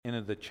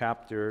of the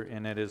chapter,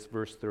 and it is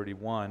verse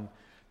 31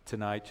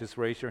 tonight. Just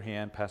raise your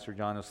hand. Pastor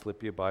John will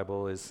slip you a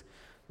Bible as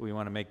we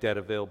want to make that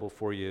available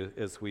for you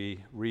as we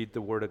read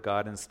the Word of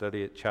God and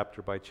study it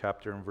chapter by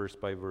chapter and verse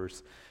by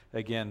verse.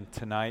 Again,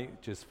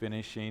 tonight, just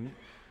finishing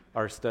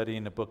our study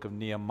in the book of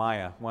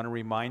Nehemiah. I want to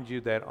remind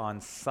you that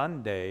on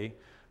Sunday,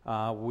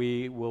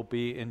 we will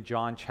be in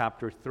John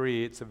chapter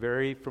 3. It's a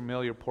very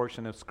familiar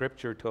portion of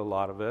Scripture to a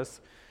lot of us,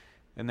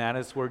 and that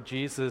is where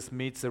Jesus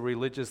meets a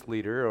religious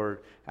leader,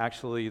 or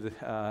actually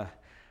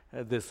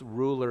this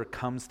ruler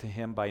comes to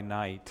him by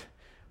night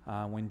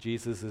when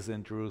Jesus is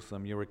in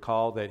Jerusalem. You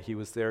recall that he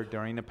was there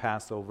during the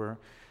Passover.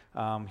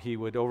 He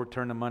would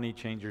overturn the money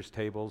changers'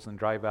 tables and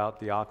drive out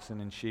the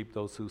oxen and sheep,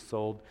 those who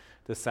sold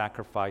the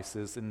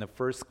sacrifices, in the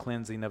first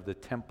cleansing of the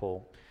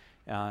temple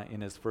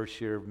in his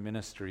first year of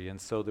ministry. And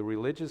so the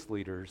religious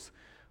leaders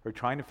are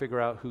trying to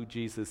figure out who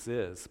Jesus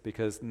is,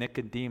 because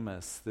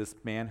Nicodemus, this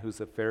man who's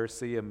a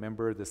Pharisee, a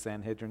member of the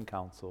Sanhedrin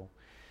Council,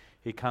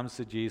 he comes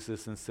to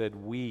Jesus and said,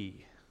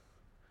 "We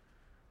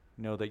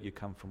know that you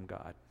come from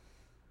God."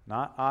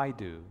 Not I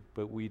do,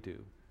 but we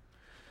do.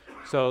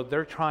 So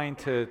they're trying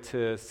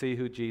to see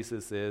who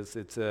Jesus is.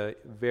 It's a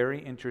very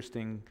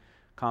interesting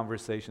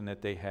conversation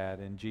that they had,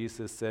 and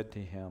Jesus said to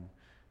him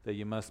that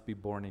you must be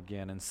born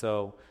again. And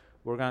so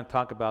we're going to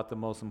talk about the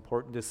most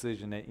important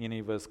decision that any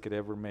of us could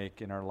ever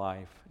make in our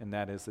life, and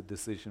that is a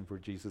decision for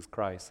Jesus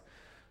Christ.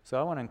 So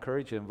I want to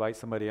encourage you to invite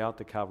somebody out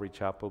to Calvary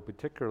Chapel,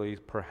 particularly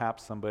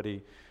perhaps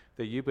somebody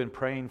that you've been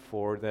praying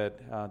for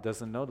that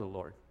doesn't know the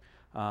Lord,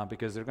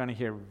 because they're going to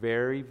hear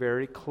very,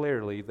 very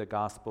clearly the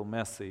gospel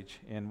message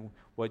and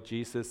what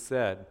Jesus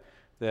said,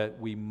 that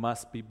we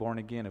must be born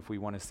again if we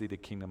want to see the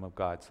kingdom of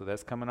God. So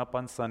that's coming up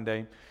on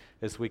Sunday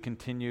as we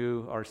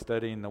continue our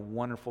study in the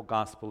wonderful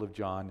Gospel of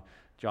John,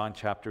 John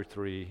chapter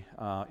 3,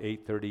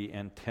 8:30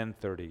 and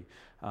 10:30.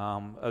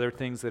 Other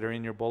things that are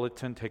in your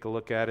bulletin, take a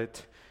look at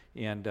it.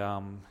 And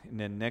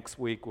then next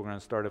week, we're going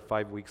to start a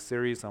 5-week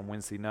series on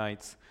Wednesday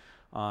nights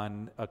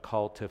on a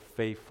call to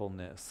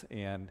faithfulness.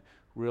 And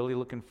really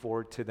looking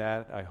forward to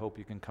that. I hope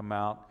you can come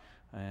out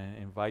and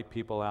invite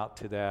people out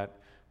to that.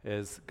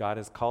 As God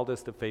has called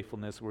us to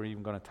faithfulness, we're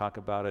even going to talk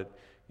about it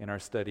in our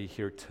study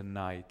here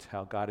tonight,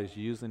 how God is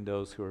using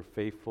those who are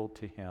faithful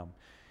to Him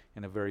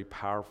in a very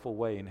powerful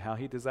way, and how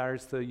He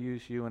desires to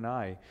use you and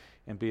I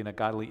in being a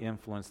godly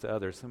influence to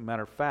others. As a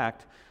matter of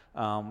fact,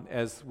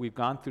 as we've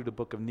gone through the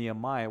book of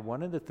Nehemiah,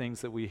 one of the things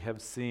that we have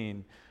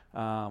seen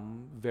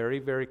very,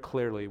 very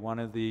clearly, one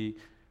of the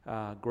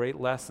great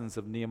lessons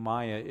of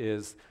Nehemiah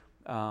is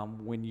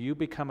when you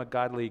become a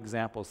godly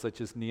example,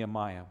 such as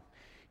Nehemiah.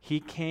 He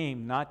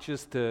came not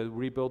just to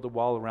rebuild the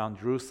wall around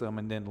Jerusalem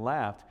and then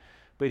left,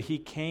 but he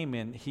came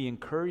and he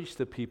encouraged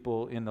the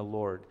people in the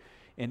Lord.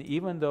 And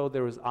even though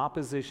there was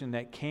opposition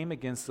that came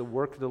against the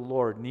work of the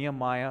Lord,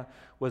 Nehemiah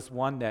was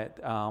one that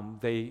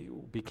they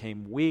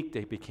became weak,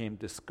 they became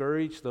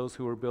discouraged, those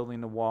who were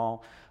building the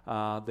wall.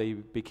 They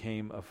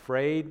became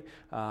afraid.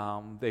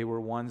 They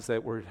were ones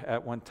that were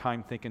at one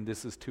time thinking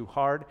this is too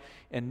hard.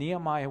 And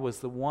Nehemiah was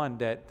the one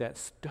that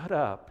stood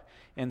up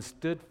and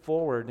stood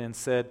forward and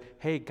said,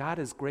 hey, God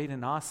is great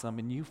and awesome,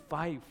 and you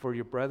fight for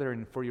your brethren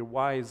and for your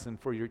wives and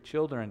for your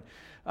children.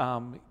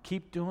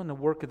 Keep doing the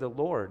work of the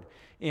Lord.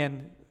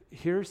 And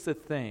here's the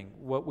thing.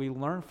 What we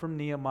learn from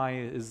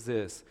Nehemiah is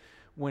this.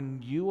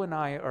 When you and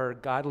I are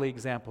godly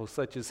examples,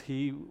 such as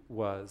he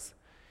was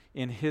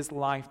in his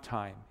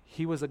lifetime,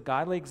 he was a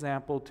godly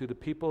example to the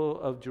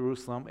people of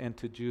Jerusalem and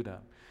to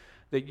Judah,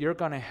 that you're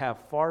going to have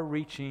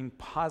far-reaching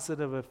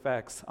positive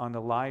effects on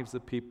the lives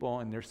of people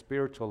and their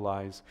spiritual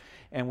lives.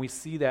 And we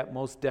see that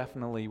most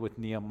definitely with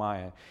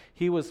Nehemiah.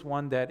 He was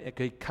one that,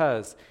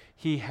 because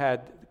he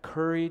had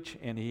courage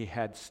and he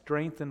had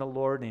strength in the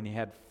Lord and he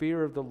had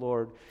fear of the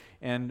Lord,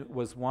 and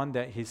was one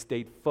that he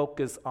stayed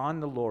focused on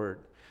the Lord,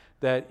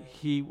 that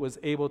he was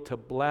able to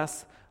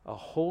bless a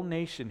whole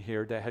nation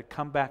here that had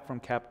come back from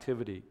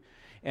captivity.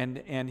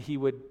 And he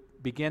would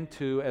begin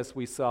to, as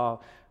we saw,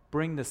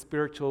 bring the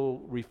spiritual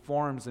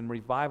reforms and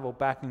revival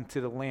back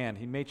into the land.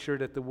 He made sure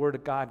that the Word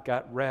of God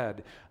got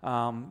read.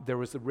 There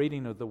was a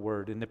reading of the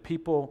Word, and the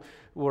people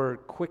were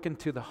quickened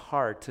to the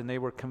heart, and they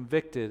were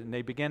convicted, and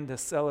they began to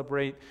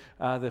celebrate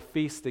the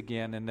feast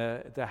again. And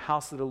the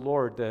house of the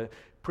Lord, the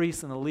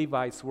priests and the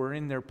Levites were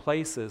in their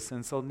places.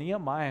 And so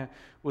Nehemiah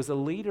was a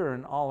leader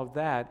in all of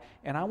that.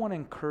 And I want to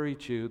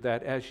encourage you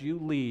that as you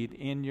lead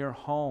in your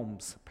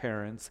homes,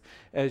 parents,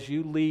 as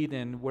you lead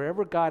in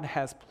wherever God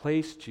has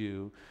placed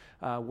you,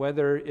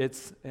 whether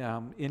it's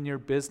in your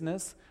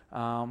business,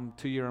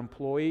 to your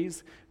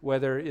employees,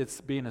 whether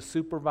it's being a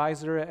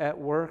supervisor at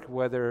work,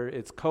 whether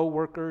it's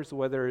co-workers,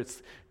 whether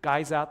it's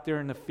guys out there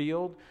in the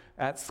field,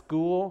 at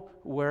school,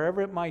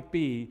 wherever it might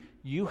be,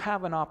 you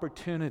have an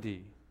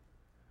opportunity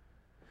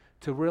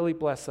to really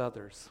bless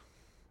others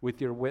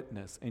with your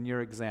witness and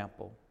your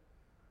example.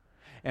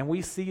 And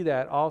we see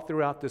that all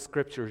throughout the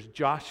scriptures.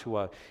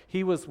 Joshua,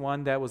 he was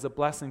one that was a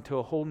blessing to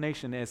a whole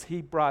nation as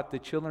he brought the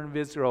children of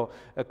Israel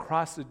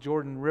across the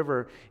Jordan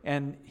River,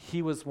 and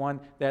he was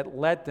one that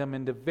led them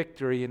into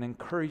victory and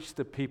encouraged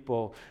the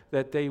people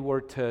that they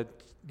were to,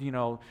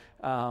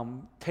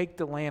 take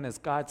the land as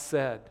God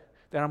said,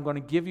 that I'm going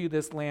to give you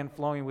this land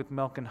flowing with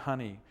milk and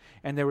honey.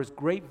 And there was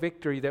great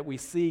victory that we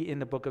see in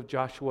the book of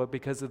Joshua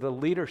because of the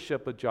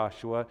leadership of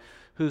Joshua,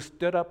 who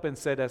stood up and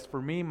said, as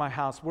for me and my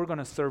house, we're going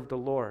to serve the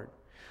Lord.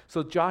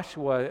 So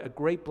Joshua, a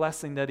great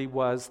blessing that he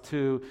was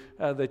to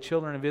the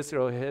children of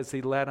Israel as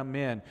he led them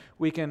in.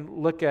 We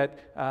can look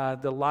at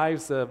the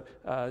lives of,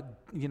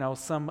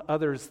 some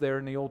others there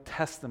in the Old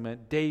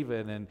Testament,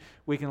 David, and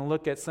we can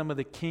look at some of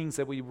the kings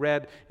that we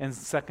read in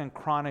 2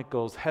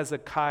 Chronicles,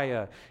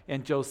 Hezekiah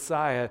and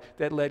Josiah,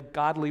 that led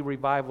godly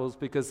revivals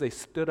because they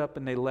stood up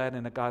and they led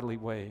in a godly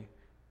way.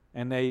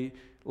 And they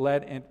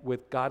led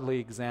with godly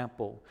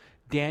example.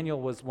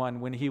 Daniel was one,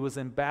 when he was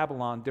in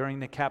Babylon during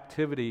the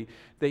captivity,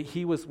 that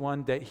he was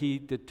one that he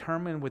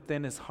determined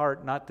within his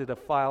heart not to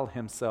defile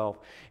himself.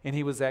 And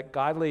he was that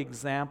godly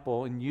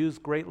example and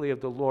used greatly of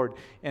the Lord.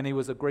 And he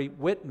was a great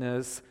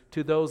witness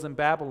to those in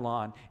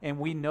Babylon. And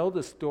we know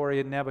the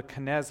story of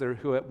Nebuchadnezzar,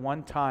 who at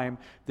one time,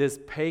 this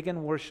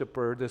pagan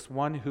worshiper, this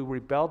one who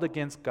rebelled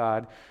against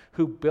God,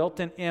 who built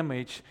an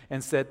image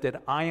and said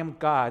that I am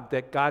God,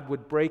 that God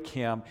would break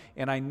him.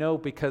 And I know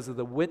because of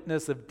the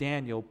witness of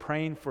Daniel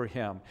praying for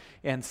him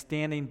and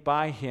standing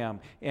by him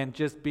and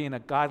just being a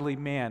godly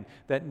man,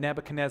 that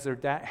Nebuchadnezzar,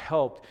 that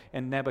helped,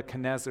 and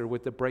Nebuchadnezzar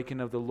with the breaking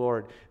of the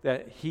Lord,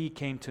 that he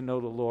came to know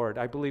the Lord.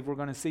 I believe we're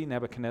going to see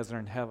Nebuchadnezzar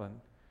in heaven.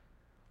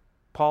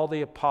 Paul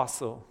the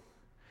Apostle,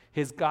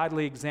 his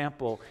godly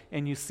example,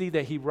 and you see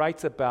that he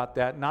writes about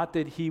that, not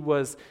that he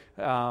was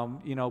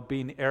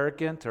being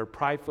arrogant or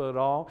prideful at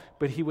all,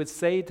 but he would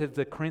say to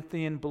the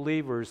Corinthian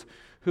believers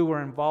who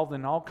were involved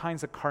in all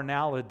kinds of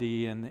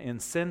carnality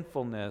and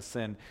sinfulness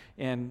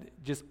and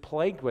just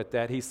plagued with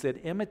that, he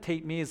said,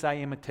 imitate me as I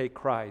imitate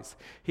Christ.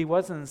 He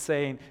wasn't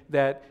saying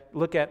that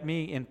look at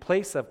me in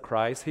place of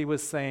Christ. He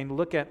was saying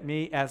look at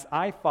me as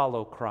I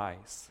follow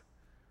Christ.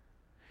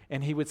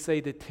 And he would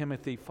say to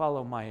Timothy,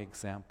 follow my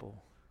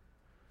example.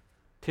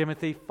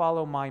 Timothy,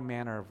 follow my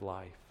manner of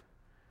life.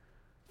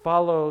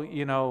 Follow,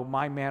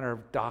 my manner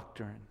of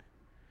doctrine.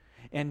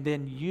 And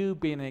then you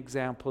be an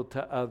example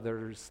to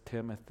others,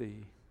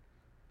 Timothy,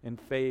 in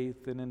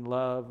faith and in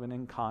love and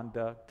in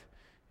conduct,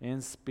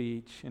 in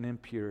speech and in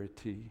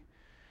purity.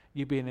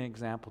 You be an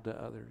example to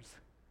others.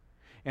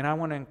 And I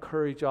want to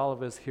encourage all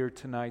of us here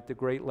tonight, the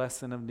great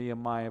lesson of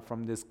Nehemiah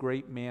from this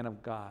great man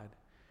of God,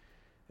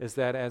 is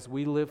that as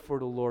we live for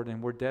the Lord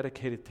and we're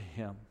dedicated to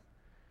Him,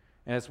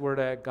 as we're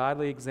that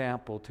godly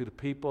example to the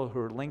people who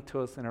are linked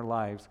to us in our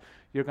lives,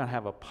 you're going to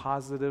have a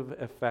positive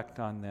effect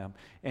on them.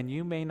 And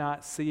you may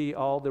not see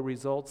all the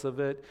results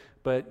of it,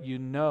 but you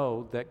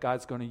know that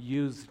God's going to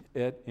use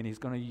it and He's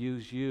going to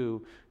use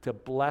you to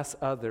bless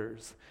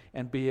others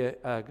and be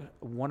a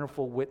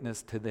wonderful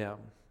witness to them.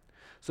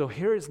 So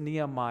here is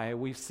Nehemiah.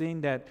 We've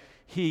seen that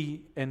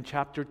he, in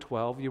chapter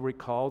 12, you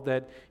recall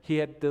that he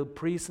had the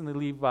priests and the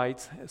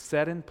Levites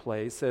set in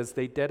place as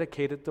they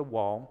dedicated the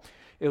wall.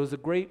 It was a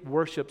great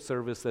worship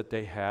service that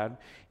they had,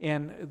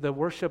 and the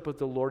worship of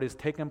the Lord is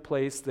taking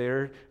place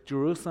there.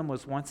 Jerusalem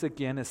was once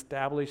again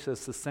established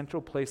as the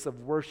central place of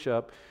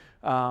worship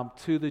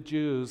to the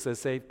Jews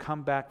as they've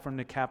come back from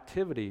the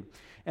captivity.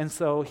 And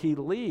so he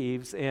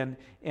leaves, and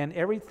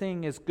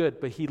everything is good,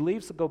 but he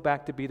leaves to go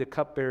back to be the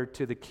cupbearer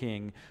to the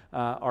king,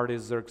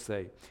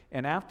 Artaxerxes.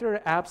 And after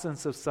an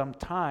absence of some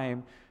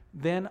time,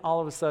 then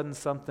all of a sudden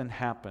something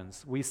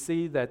happens. We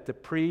see that the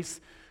priest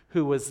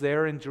who was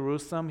there in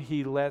Jerusalem,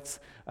 he lets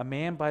a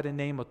man by the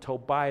name of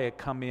Tobiah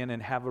come in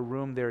and have a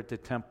room there at the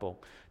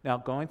temple. Now,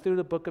 going through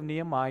the book of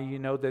Nehemiah, you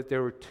know that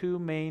there were two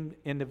main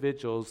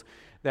individuals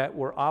that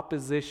were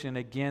opposition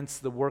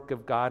against the work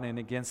of God and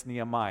against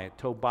Nehemiah.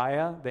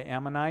 Tobiah, the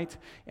Ammonite,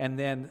 and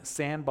then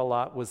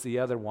Sanballat was the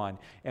other one.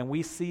 And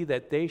we see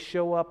that they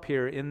show up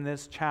here in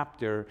this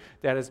chapter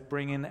that is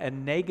bringing a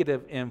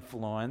negative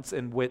influence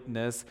and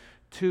witness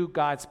to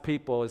God's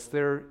people as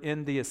they're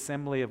in the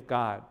assembly of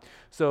God.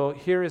 So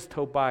here is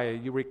Tobiah.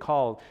 You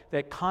recall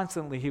that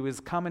constantly he was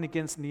coming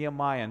against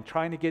Nehemiah and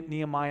trying to get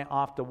Nehemiah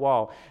off the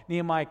wall.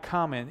 Nehemiah,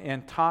 come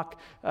and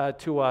talk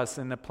to us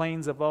in the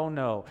plains of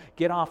Ono.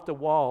 Get off the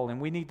wall,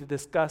 and we need to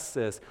discuss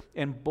this.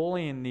 And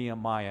bullying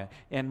Nehemiah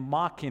and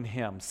mocking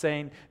him,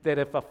 saying that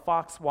if a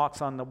fox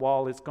walks on the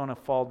wall, it's going to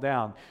fall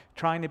down.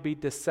 Trying to be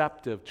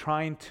deceptive,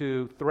 trying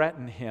to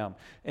threaten him,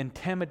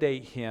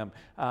 intimidate him,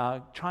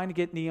 trying to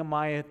get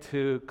Nehemiah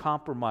to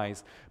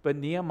compromise. But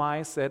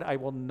Nehemiah said, I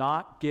will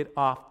not get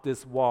off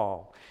this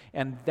wall.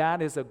 And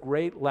that is a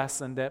great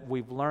lesson that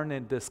we've learned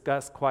and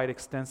discussed quite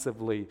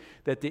extensively,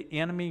 that the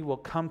enemy will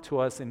come to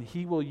us and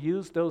he will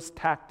use those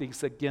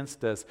tactics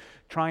against us,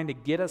 trying to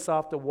get us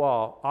off the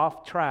wall,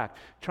 off track,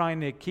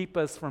 trying to keep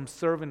us from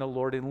serving the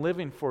Lord and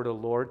living for the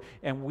Lord.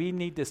 And we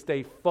need to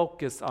stay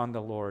focused on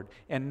the Lord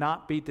and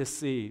not be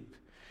deceived.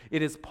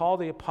 It is Paul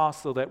the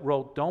Apostle that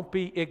wrote, don't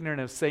be ignorant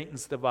of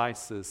Satan's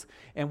devices.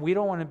 And we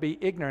don't want to be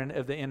ignorant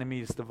of the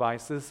enemy's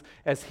devices.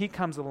 As he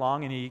comes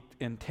along and he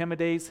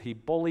intimidates, he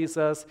bullies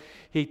us,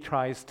 he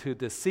tries to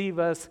deceive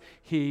us,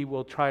 he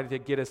will try to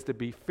get us to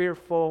be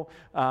fearful,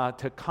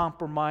 to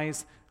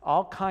compromise,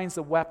 all kinds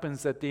of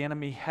weapons that the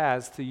enemy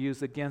has to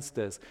use against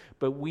us.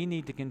 But we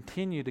need to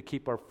continue to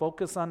keep our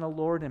focus on the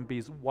Lord and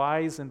be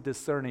wise and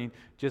discerning,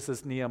 just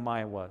as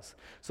Nehemiah was.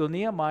 So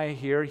Nehemiah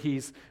here,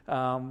 he's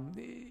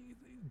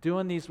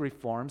doing these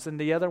reforms, and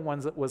the other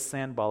ones was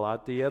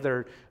Sanballat, the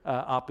other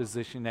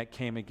opposition that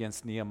came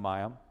against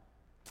Nehemiah.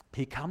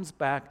 He comes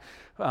back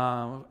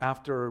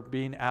after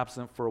being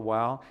absent for a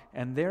while,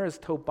 and there is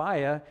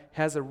Tobiah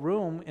has a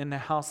room in the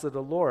house of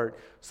the Lord.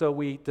 So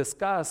we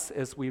discussed,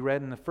 as we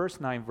read in the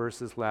first 9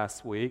 verses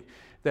last week,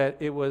 that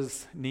it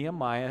was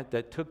Nehemiah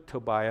that took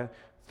Tobiah,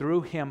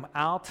 threw him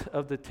out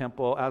of the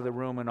temple, out of the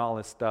room and all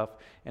his stuff,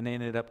 and they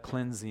ended up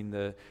cleansing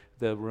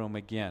the room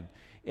again.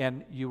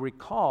 And you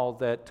recall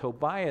that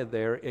Tobiah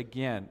there,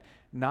 again,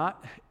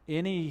 not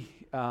any,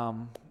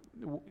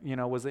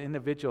 was an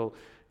individual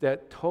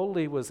that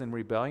totally was in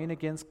rebellion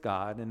against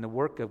God and the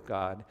work of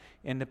God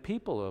and the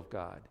people of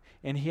God.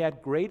 And he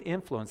had great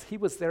influence. He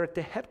was there at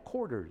the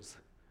headquarters,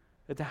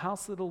 at the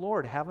house of the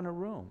Lord, having a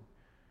room.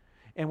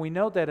 And we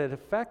know that it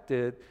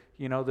affected,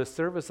 the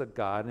service of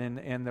God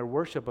and their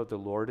worship of the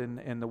Lord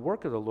and the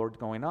work of the Lord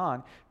going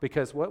on,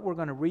 because what we're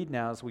going to read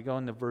now as we go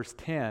into verse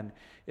 10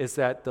 is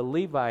that the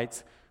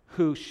Levites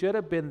who should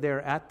have been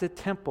there at the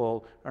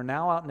temple are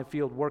now out in the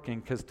field working,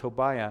 because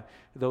Tobiah,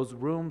 those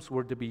rooms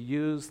were to be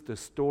used to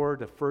store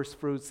the first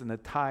fruits and the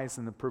tithes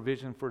and the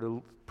provision for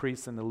the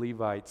priests and the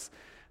Levites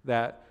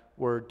that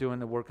were doing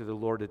the work of the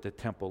Lord at the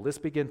temple. Let's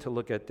begin to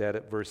look at that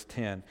at verse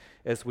 10.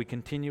 As we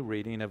continue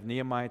reading of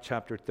Nehemiah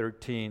chapter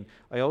 13,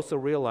 I also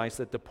realized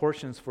that the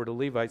portions for the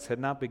Levites had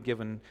not been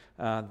given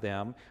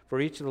them,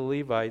 for each of the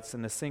Levites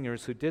and the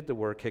singers who did the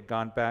work had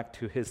gone back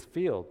to his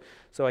field.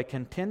 So I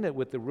contended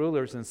with the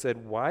rulers and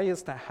said, why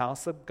is the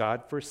house of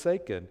God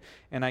forsaken?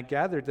 And I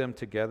gathered them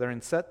together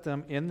and set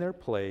them in their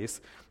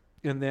place.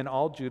 And then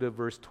all Judah,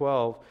 verse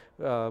 12,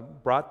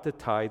 brought the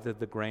tithe of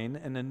the grain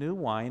and the new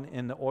wine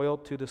and the oil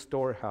to the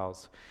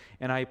storehouse.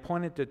 And I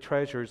appointed the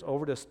treasurers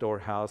over the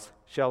storehouse,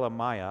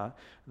 Shelemiah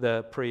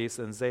the priest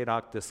and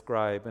Zadok the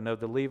scribe, and of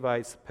the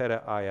Levites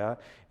Pedaiah.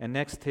 And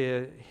next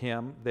to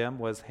them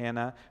was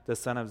Hannah the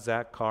son of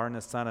Zaccur and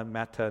the son of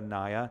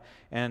Mattaniah.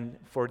 And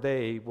for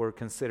they were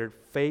considered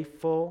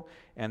faithful,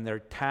 and their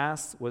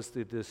task was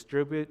to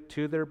distribute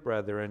to their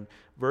brethren.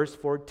 Verse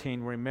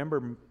 14,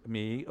 remember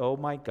me, O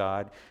my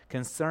God,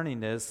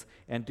 concerning this,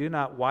 and do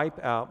not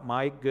wipe out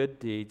my good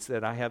deeds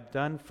that I have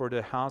done for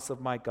the house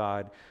of my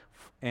God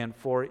and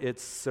for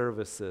its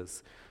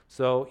services.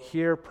 So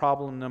here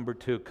problem number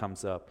 2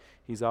 comes up.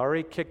 He's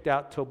already kicked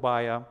out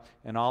Tobiah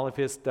and all of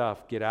his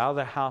stuff. Get out of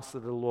the house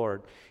of the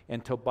Lord.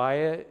 And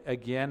Tobiah,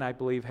 again, I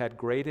believe, had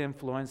great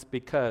influence,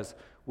 because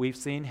we've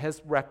seen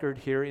his record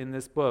here in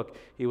this book.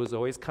 He was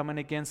always coming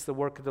against the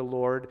work of the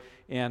Lord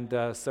and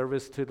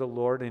service to the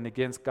Lord and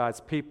against God's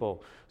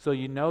people. So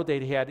you know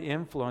that he had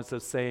influence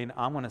of saying,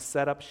 I'm going to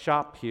set up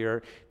shop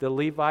here. The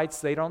Levites,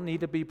 they don't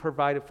need to be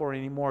provided for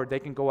anymore. They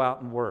can go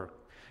out and work.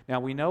 Now,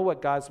 we know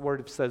what God's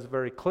word says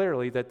very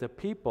clearly, that the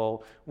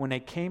people, when they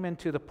came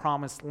into the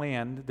promised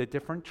land, the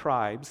different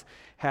tribes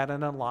had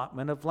an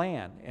allotment of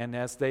land. And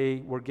as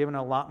they were given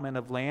an allotment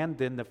of land,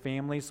 then the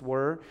families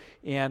were.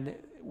 And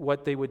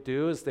what they would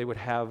do is they would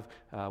have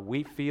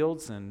wheat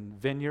fields and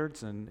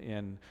vineyards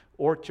and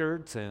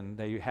orchards, and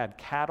they had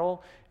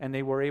cattle, and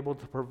they were able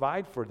to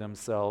provide for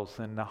themselves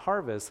in the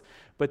harvest.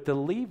 But the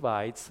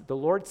Levites, the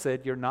Lord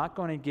said, you're not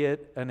going to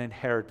get an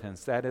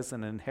inheritance. That is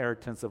an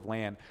inheritance of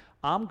land.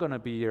 I'm going to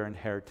be your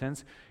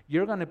inheritance.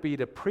 You're going to be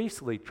the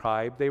priestly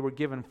tribe. They were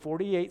given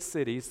 48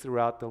 cities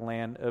throughout the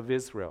land of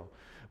Israel.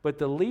 But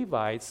the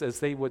Levites, as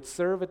they would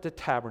serve at the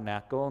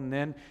tabernacle, and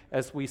then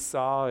as we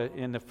saw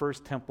in the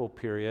first temple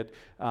period,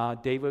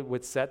 David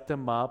would set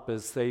them up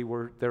as there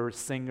were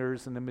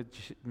singers and the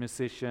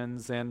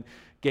musicians and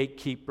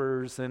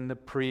gatekeepers and the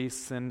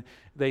priests, and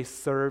they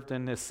served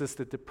and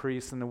assisted the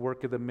priests in the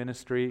work of the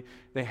ministry.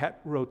 They had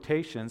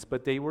rotations,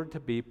 but they were to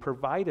be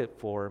provided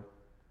for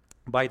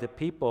by the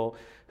people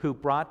who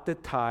brought the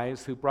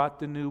tithes, who brought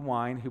the new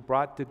wine, who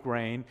brought the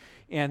grain,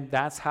 and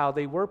that's how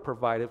they were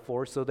provided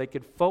for, so they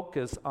could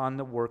focus on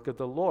the work of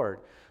the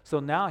Lord. So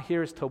now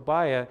here's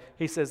Tobiah.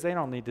 He says they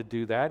don't need to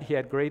do that. He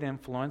had great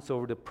influence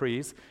over the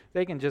priests.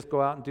 They can just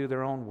go out and do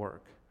their own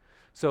work.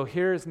 So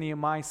here's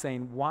Nehemiah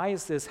saying, why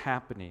is this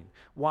happening?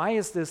 Why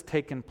is this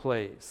taking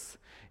place?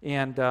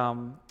 And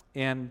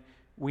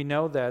we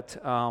know that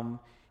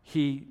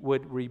he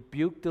would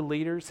rebuke the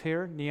leaders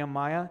here,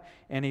 Nehemiah,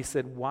 and he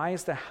said, why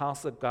is the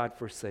house of God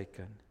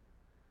forsaken?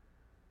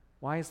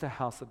 Why is the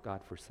house of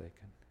God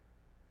forsaken?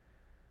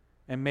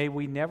 And may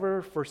we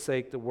never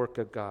forsake the work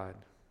of God.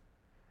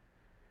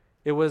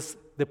 It was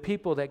the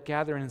people that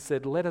gathered and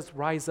said, let us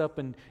rise up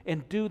and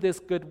do this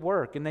good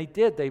work. And they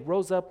did. They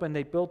rose up and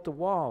they built the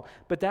wall.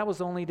 But that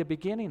was only the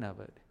beginning of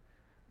it.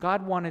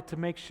 God wanted to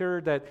make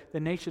sure that the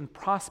nation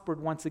prospered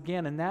once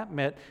again, and that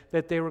meant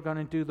that they were going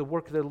to do the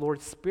work of the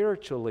Lord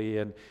spiritually,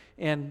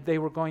 and they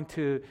were going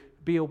to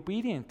be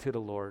obedient to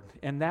the Lord.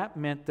 And that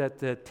meant that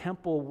the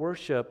temple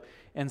worship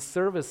and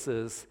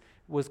services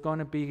was going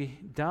to be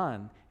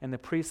done, and the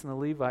priests and the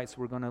Levites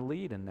were going to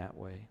lead in that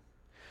way.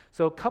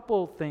 So a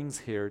couple things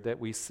here that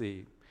we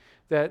see.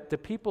 That the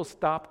people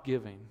stopped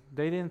giving.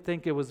 They didn't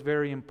think it was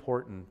very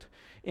important.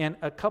 And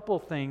a couple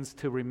things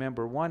to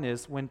remember. One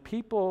is when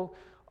people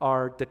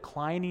are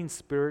declining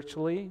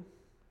spiritually,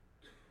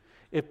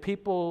 if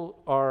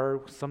people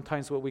are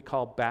sometimes what we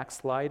call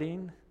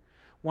backsliding,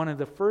 one of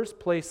the first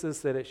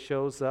places that it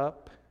shows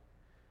up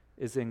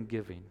is in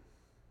giving.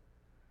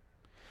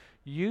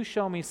 You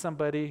show me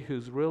somebody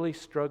who's really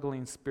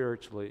struggling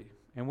spiritually,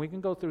 and we can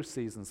go through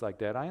seasons like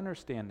that. I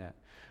understand that.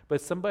 But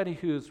somebody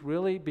who's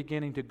really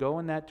beginning to go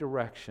in that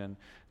direction,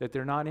 that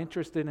they're not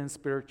interested in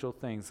spiritual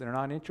things, they're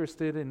not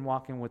interested in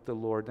walking with the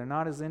Lord, they're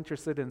not as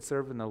interested in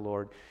serving the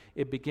Lord,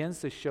 it begins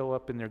to show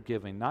up in their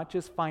giving, not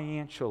just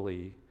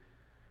financially,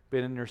 but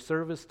in their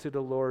service to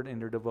the Lord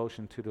and their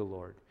devotion to the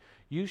Lord.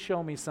 You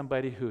show me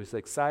somebody who is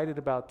excited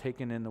about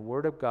taking in the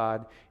Word of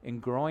God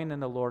and growing in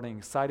the Lord and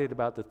excited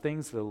about the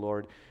things of the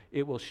Lord,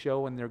 it will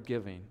show in their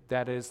giving.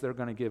 That is, they're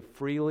going to give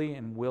freely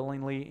and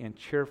willingly and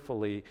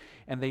cheerfully,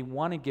 and they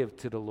want to give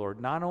to the Lord,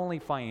 not only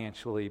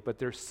financially, but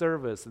their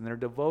service and their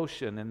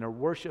devotion and their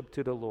worship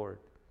to the Lord.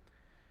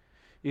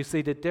 You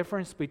see, the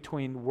difference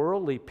between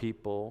worldly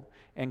people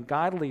and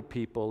godly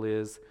people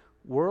is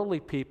worldly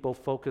people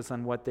focus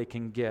on what they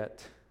can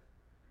get.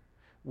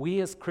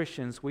 We as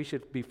Christians, we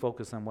should be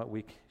focused on what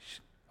we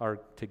are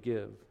to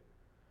give.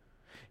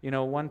 You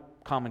know, one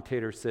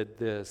commentator said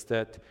this,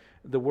 that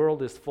the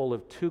world is full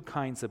of two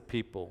kinds of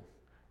people.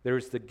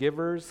 There's the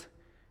givers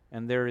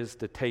and there is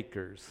the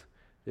takers.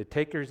 The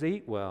takers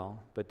eat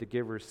well, but the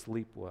givers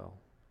sleep well.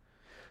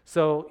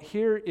 So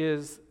here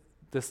is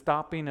the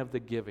stopping of the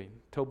giving.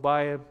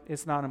 Tobiah,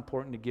 it's not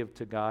important to give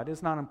to God.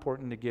 It's not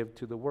important to give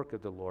to the work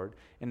of the Lord.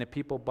 And the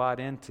people bought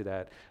into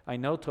that. I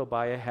know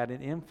Tobiah had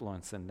an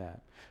influence in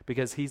that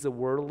because he's a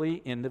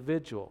worldly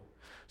individual.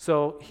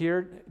 So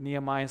here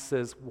Nehemiah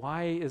says,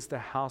 why is the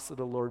house of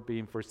the Lord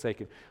being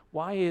forsaken?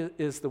 Why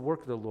is the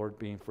work of the Lord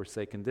being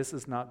forsaken? This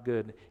is not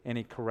good, and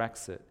he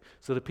corrects it.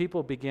 So the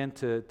people begin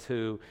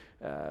to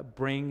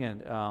bring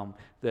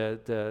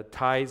the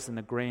tithes and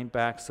the grain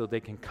back so they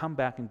can come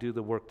back and do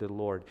the work of the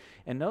Lord.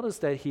 And notice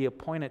that he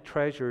appointed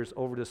treasurers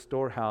over the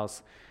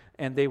storehouse,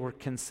 and they were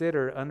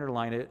considered,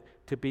 underline it,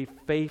 to be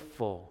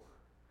faithful.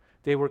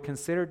 They were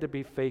considered to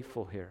be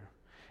faithful here.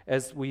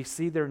 As we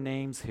see their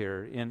names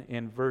here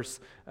in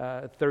verse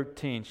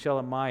 13,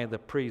 Shelemiah the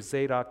priest,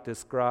 Zadok the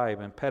scribe,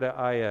 and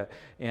Pedaiah,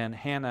 and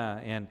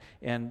Hannah,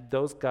 and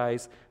those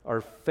guys are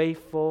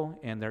faithful,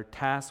 and their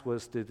task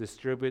was to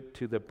distribute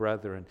to the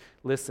brethren.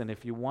 Listen,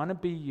 if you want to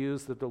be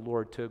used of the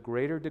Lord to a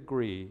greater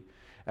degree,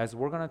 as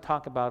we're going to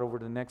talk about over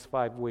the next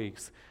 5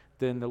 weeks,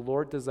 then the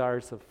Lord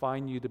desires to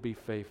find you to be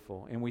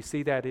faithful. And we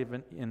see that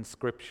even in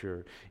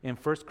Scripture. In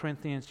 1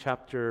 Corinthians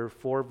chapter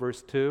 4,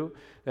 verse 2,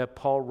 that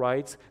Paul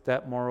writes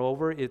that,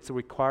 moreover, it's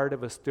required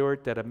of a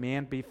steward that a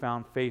man be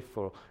found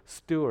faithful.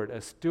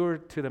 A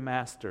steward to the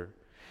master.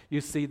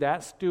 You see,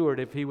 that steward,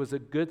 if he was a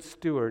good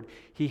steward,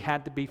 he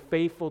had to be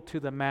faithful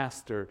to the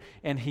master.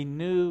 And he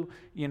knew,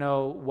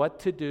 what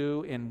to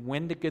do and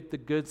when to get the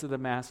goods of the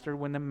master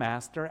when the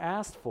master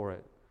asked for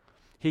it.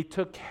 He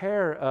took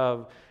care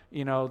of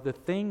the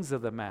things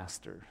of the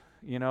master,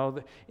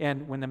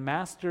 and when the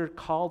master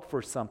called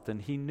for something,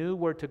 he knew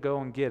where to go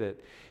and get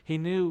it. He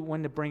knew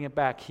when to bring it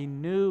back. He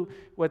knew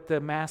what the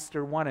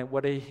master wanted,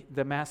 what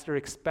the master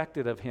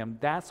expected of him.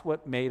 That's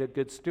what made a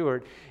good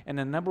steward. And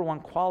the number one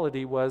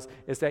quality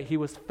is that he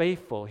was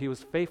faithful. He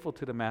was faithful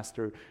to the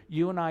master.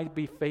 You and I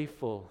be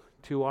faithful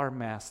to our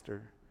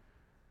master,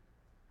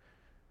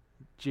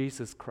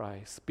 Jesus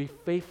Christ. Be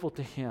faithful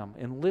to him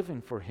and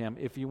living for him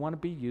if you want to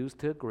be used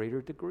to a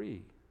greater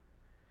degree.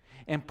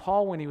 And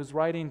Paul, when he was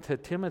writing to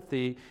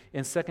Timothy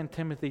in 2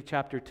 Timothy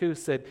chapter 2,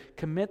 said,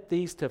 commit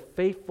these to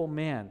faithful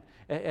men.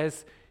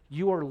 As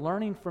you are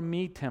learning from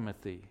me,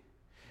 Timothy,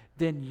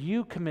 then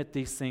you commit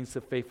these things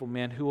to faithful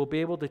men who will be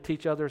able to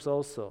teach others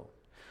also.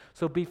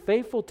 So be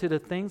faithful to the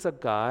things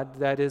of God.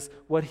 That is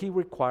what he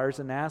requires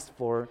and asks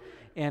for.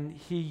 And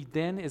he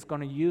then is going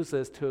to use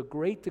us to a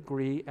great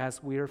degree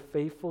as we are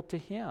faithful to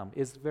him.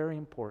 It's very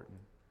important.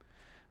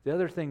 The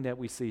other thing that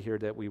we see here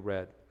that we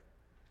read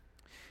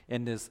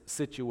in this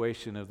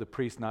situation of the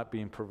priest not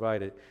being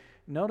provided,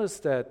 notice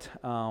that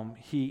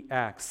he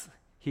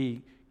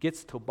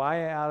gets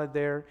Tobiah out of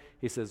there.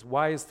 He says,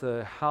 why is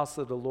the house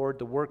of the Lord,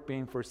 the work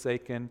being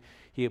forsaken?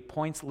 He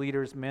appoints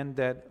leaders, men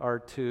that are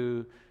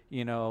to,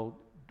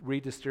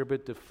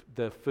 redistribute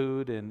the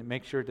food and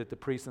make sure that the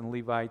priests and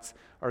Levites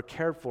are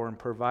cared for and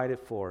provided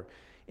for.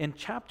 In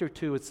chapter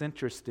 2, it's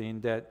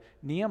interesting that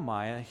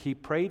Nehemiah, he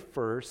prayed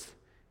first,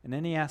 and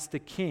then he asked the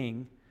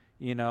king,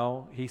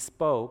 he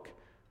spoke,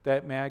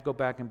 that may I go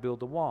back and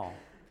build a wall.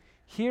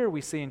 Here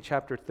we see in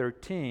chapter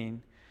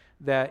 13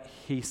 that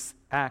he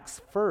acts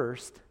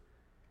first,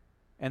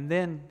 and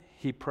then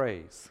he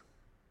prays.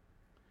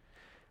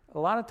 A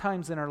lot of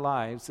times in our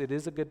lives, it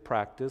is a good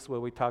practice,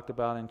 what we talked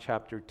about in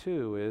chapter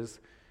 2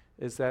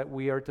 is that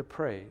we are to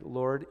pray.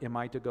 Lord, am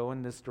I to go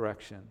in this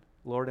direction?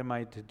 Lord, am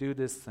I to do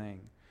this thing?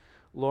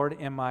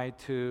 Lord, am I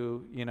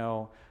to,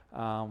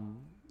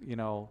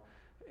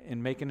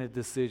 in making a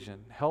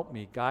decision, help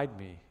me, guide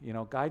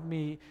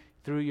me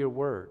through your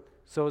word.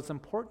 So it's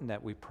important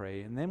that we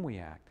pray and then we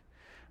act.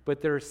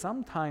 But there are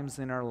some times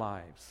in our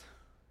lives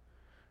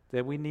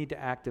that we need to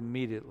act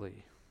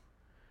immediately,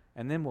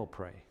 and then we'll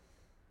pray.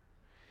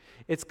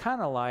 It's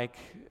kind of like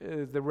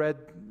the Red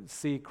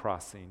Sea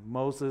crossing.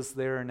 Moses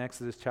there in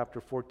Exodus chapter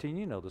 14,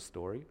 you know the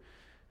story.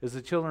 As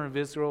the children of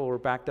Israel were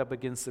backed up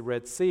against the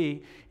Red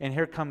Sea, and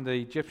here come the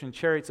Egyptian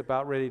chariots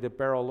about ready to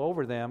barrel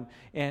over them.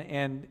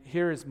 And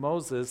here is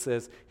Moses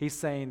as he's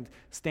saying,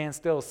 stand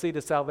still, see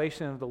the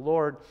salvation of the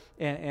Lord.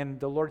 And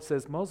the Lord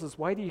says, Moses,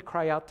 why do you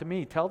cry out to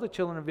me? Tell the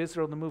children of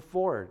Israel to move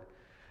forward.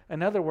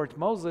 In other words,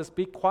 Moses,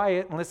 be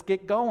quiet and let's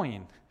get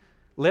going.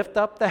 Lift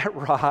up that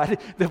rod,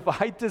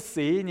 divide the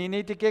sea, and you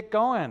need to get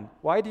going.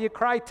 Why do you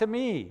cry to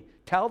me?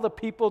 Tell the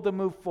people to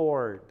move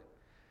forward.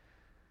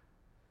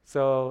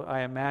 So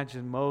I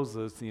imagine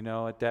Moses,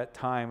 at that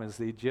time as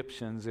the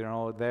Egyptians,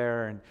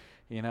 there, and,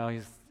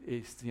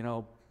 he's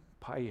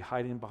probably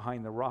hiding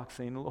behind the rock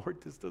saying,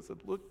 Lord, this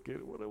doesn't look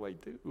good. What do I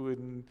do?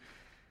 And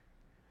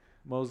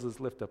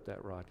Moses, lift up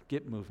that rod.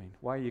 Get moving.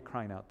 Why are you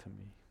crying out to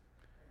me?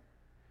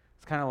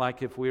 It's kind of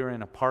like if we were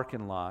in a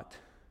parking lot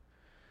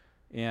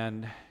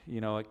and,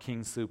 at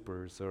King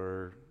Soopers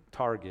or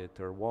Target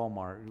or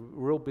Walmart,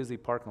 real busy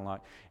parking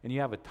lot, and you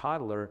have a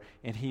toddler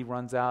and he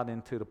runs out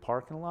into the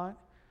parking lot.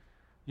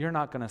 You're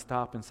not going to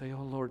stop and say,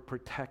 oh, Lord,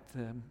 protect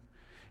them.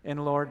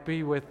 And Lord,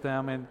 be with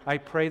them. And I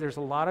pray there's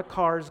a lot of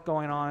cars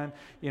going on,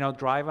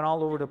 driving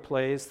all over the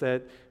place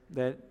that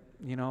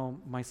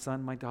my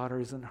son, my daughter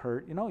isn't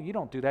hurt. You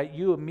don't do that.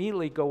 You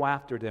immediately go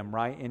after them,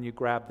 right? And you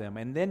grab them.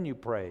 And then you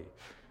pray.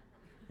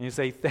 And you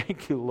say,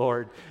 thank you,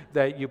 Lord,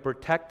 that you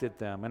protected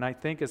them. And I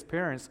think as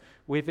parents,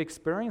 we've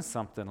experienced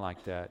something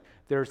like that.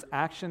 There's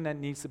action that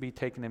needs to be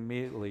taken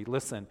immediately.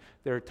 Listen,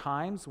 there are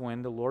times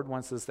when the Lord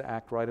wants us to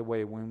act right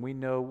away, when we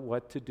know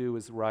what to do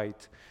is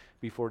right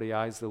before the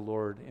eyes of the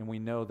Lord, and we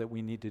know that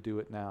we need to do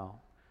it now.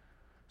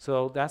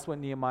 So that's what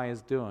Nehemiah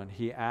is doing.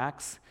 He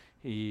acts.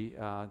 He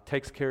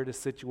takes care of the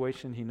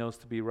situation he knows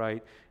to be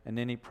right, and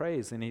then he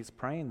prays, and he's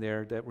praying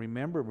there that,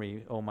 remember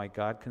me, oh my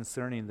God,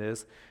 concerning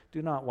this.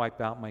 Do not wipe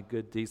out my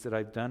good deeds that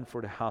I've done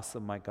for the house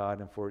of my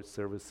God and for its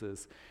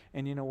services.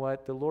 And you know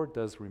what? The Lord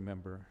does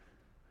remember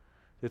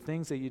the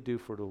things that you do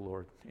for the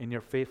Lord and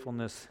your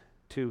faithfulness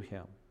to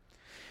him.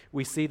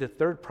 We see the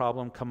third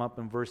problem come up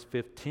in verse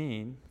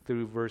 15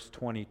 through verse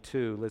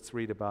 22. Let's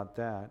read about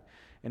that.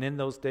 And in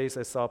those days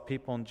I saw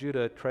people in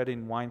Judah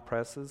treading wine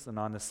presses and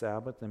on the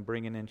Sabbath and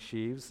bringing in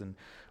sheaves and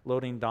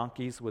loading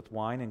donkeys with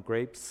wine and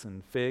grapes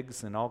and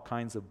figs and all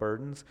kinds of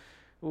burdens,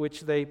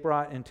 which they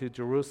brought into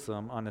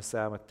Jerusalem on the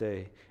Sabbath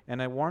day.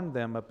 And I warned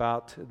them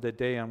about the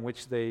day on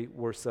which they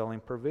were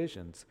selling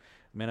provisions.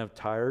 Men of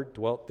Tyre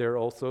dwelt there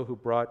also, who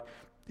brought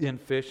in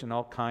fish and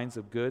all kinds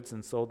of goods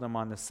and sold them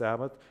on the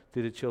Sabbath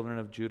to the children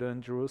of Judah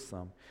and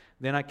Jerusalem.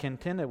 Then I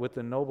contended with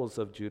the nobles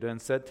of Judah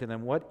and said to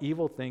them, what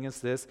evil thing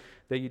is this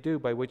that you do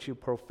by which you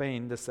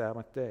profane the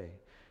Sabbath day?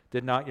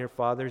 Did not your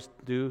fathers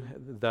do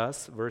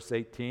thus, verse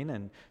 18,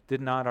 and did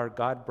not our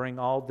God bring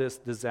all this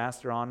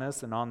disaster on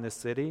us and on this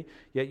city?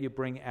 Yet you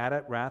bring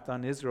added wrath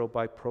on Israel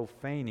by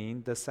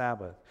profaning the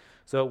Sabbath.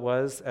 So it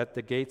was at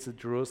the gates of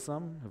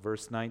Jerusalem,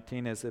 verse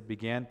 19, as it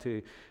began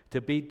to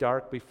be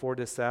dark before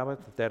the Sabbath,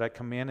 that I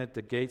commanded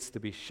the gates to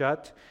be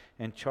shut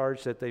and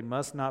charged that they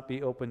must not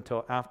be opened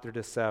till after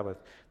the Sabbath.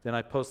 Then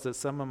I posted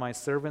some of my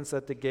servants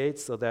at the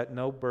gates so that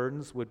no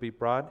burdens would be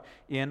brought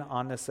in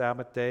on the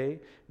Sabbath day.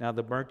 Now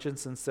the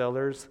merchants and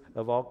sellers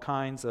of all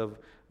kinds of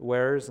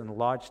wares and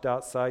lodged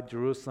outside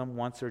Jerusalem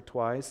once or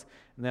twice.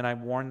 And then I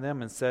warned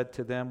them and said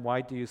to them,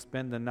 why do you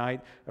spend the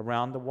night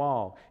around the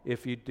wall?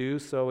 If you do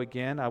so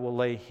again, I will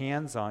lay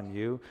hands on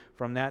you.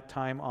 From that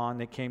time on,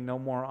 they came no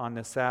more on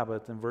the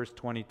Sabbath. In verse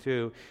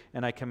 22,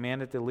 and I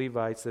commanded the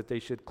Levites that they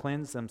should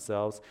cleanse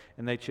themselves,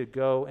 and they should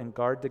go and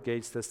guard the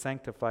gates to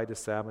sanctify the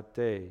Sabbath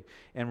day.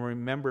 And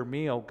remember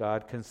me, O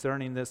God,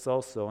 concerning this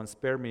also, and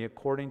spare me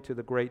according to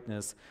the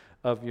greatness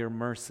of your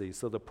mercy.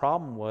 So the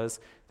problem was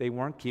they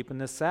weren't keeping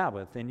the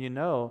Sabbath. And you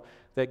know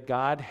that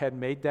God had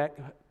made that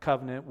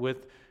covenant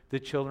with the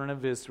children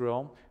of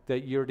Israel,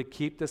 that you're to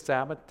keep the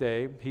Sabbath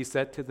day. He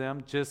said to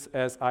them, just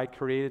as I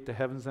created the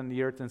heavens and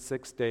the earth in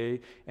 6 days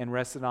and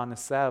rested on the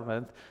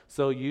seventh,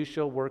 so you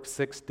shall work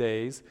 6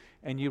 days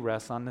and you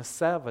rest on the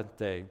seventh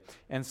day.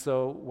 And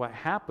so what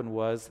happened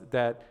was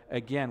that,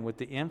 again, with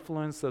the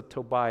influence of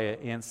Tobiah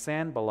and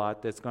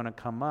Sanballat that's going to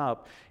come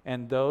up,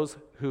 and those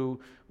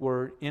who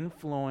were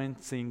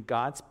influencing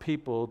God's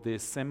people, the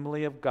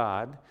assembly of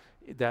God,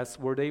 that's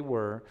where they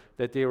were,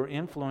 that they were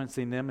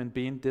influencing them and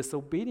being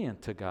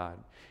disobedient to God.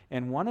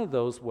 And one of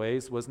those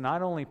ways was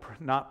not only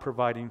not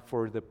providing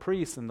for the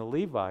priests and the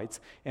Levites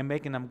and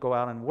making them go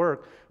out and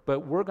work,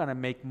 but we're going to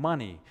make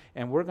money,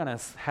 and we're going to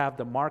have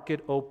the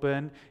market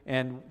open,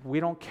 and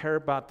we don't care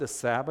about the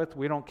Sabbath.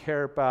 We don't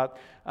care about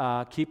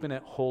keeping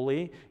it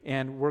holy,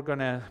 and we're going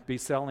to be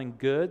selling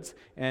goods,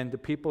 and the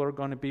people are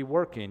going to be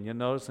working. You'll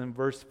notice in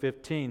verse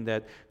 15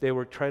 that they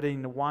were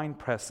treading the wine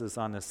presses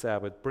on the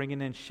Sabbath,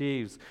 bringing in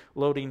sheaves,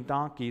 loading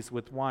donkeys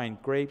with wine,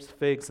 grapes,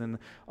 figs, and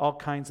all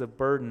kinds of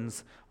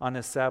burdens on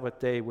the Sabbath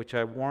day, which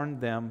I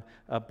warned them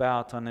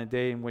about on the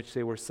day in which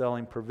they were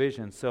selling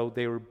provisions. So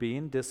they were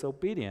being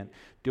disobedient,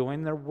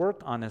 doing their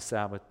work on the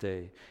Sabbath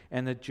day.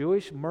 And the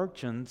Jewish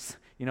merchants,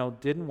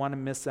 didn't want to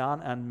miss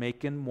out on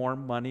making more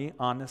money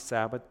on the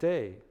Sabbath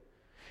day.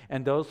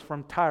 And those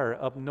from Tyre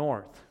up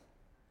north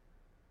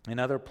and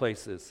other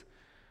places,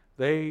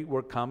 they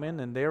were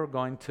coming and they were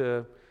going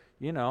to,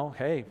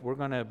 hey, we're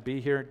going to be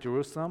here at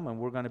Jerusalem and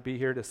we're going to be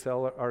here to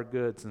sell our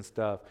goods and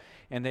stuff.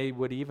 And they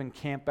would even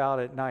camp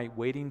out at night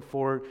waiting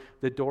for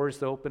the doors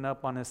to open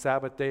up on the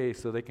Sabbath day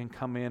so they can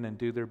come in and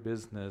do their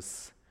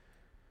business.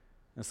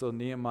 And so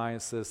Nehemiah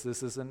says,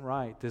 this isn't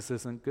right. This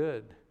isn't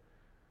good.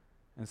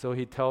 And so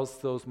he tells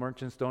those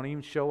merchants, don't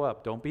even show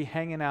up. Don't be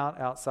hanging out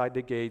outside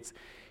the gates.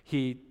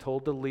 He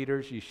told the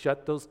leaders, you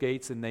shut those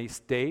gates, and they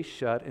stay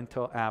shut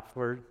until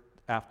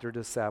after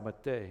the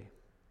Sabbath day.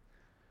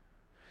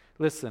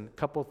 Listen, a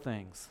couple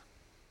things.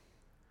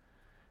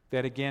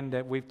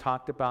 That we've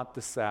talked about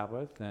the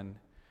Sabbath, and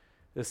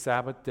the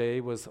Sabbath day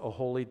was a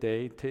holy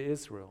day to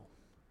Israel.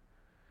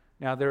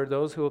 Now, there are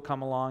those who will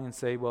come along and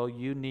say, well,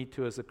 you need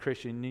to, as a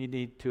Christian, you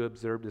need to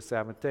observe the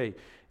Sabbath day.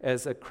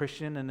 As a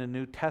Christian in the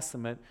New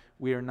Testament,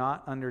 we are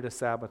not under the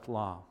Sabbath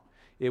law.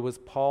 It was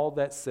Paul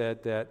that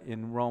said that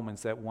in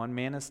Romans, that one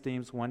man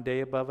esteems one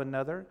day above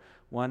another,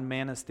 one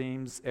man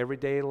esteems every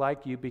day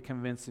alike. You be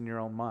convinced in your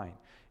own mind.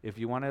 If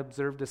you want to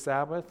observe the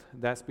Sabbath,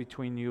 that's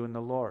between you and the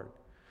Lord.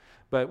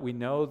 But we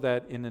know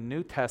that in the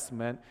New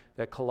Testament,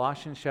 that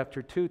Colossians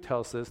chapter 2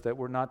 tells us that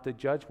we're not to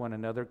judge one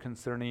another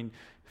concerning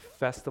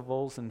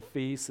festivals and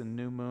feasts and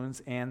new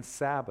moons and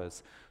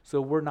Sabbaths.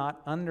 So we're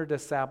not under the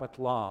Sabbath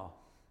law.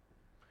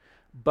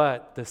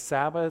 But the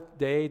Sabbath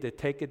day, to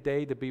take a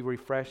day to be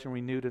refreshed and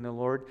renewed in the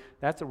Lord,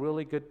 that's a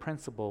really good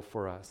principle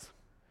for us.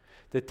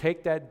 To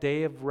take that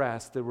day of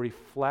rest, to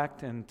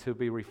reflect and to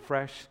be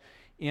refreshed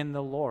in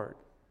the Lord.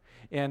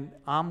 And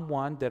I'm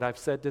one that I've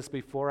said this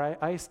before,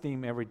 I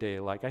esteem every day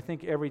alike. I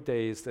think every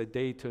day is a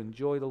day to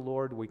enjoy the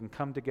Lord. We can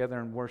come together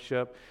and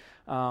worship.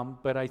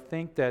 But I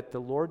think that the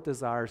Lord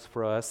desires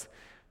for us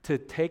to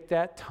take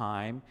that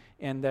time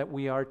and that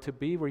we are to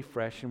be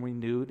refreshed and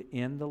renewed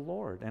in the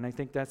Lord. And I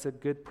think that's a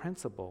good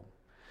principle.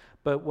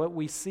 But what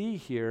we see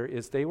here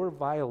is they were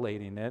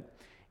violating it.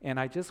 And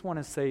I just want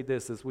to say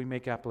this as we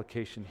make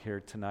application here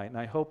tonight. And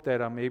I hope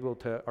that I'm able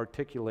to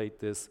articulate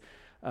this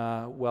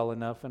well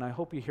enough, and I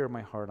hope you hear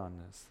my heart on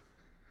this.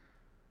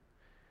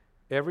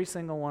 Every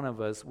single one of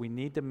us, we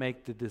need to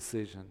make the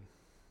decision.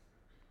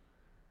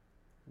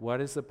 What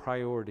is the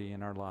priority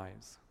in our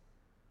lives?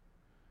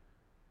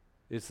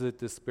 Is it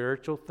the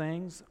spiritual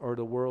things or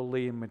the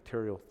worldly and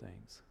material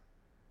things?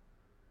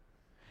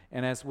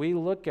 And as we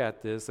look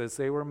at this, as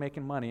they were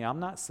making money, I'm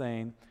not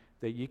saying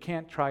that you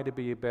can't try to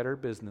be a better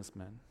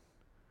businessman.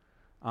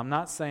 I'm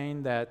not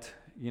saying that,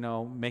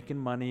 making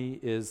money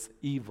is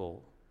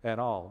evil at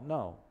all.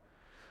 No.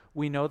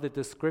 We know that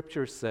the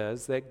scripture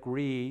says that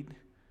greed,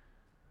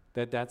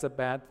 that's a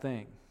bad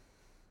thing.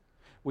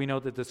 We know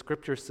that the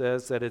scripture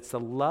says that it's the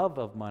love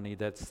of money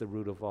that's the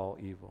root of all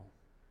evil.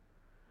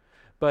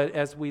 But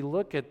as we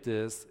look at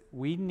this,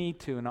 we need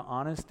to, in the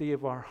honesty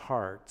of our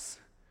hearts,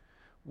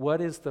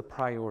 what is the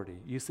priority?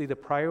 You see, the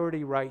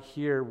priority right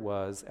here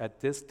was, at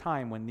this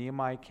time when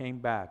Nehemiah came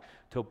back,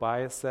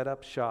 Tobiah set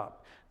up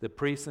shop. The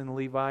priests and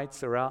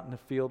Levites are out in the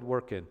field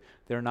working.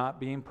 They're not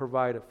being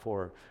provided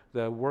for.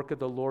 The work of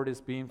the Lord is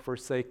being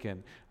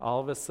forsaken. All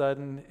of a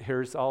sudden,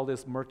 here's all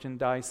this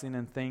merchandising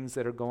and things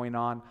that are going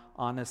on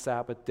a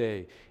Sabbath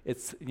day.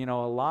 It's, a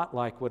lot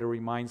like what it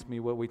reminds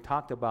me what we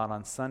talked about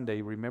on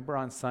Sunday. Remember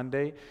on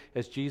Sunday,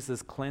 as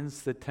Jesus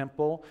cleansed the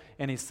temple,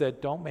 and he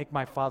said, don't make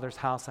my Father's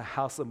house a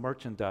house of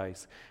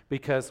merchandise.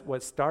 Because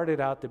what started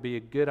out to be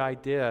a good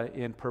idea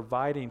in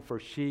providing for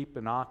sheep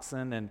and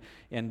oxen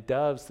and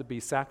doves to be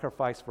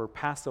sacrificed for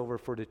Passover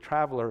for the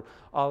traveler,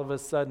 all of a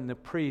sudden the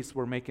priests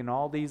were making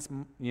all these,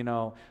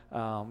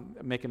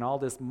 making all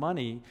this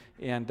money,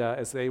 and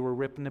as they were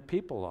ripping the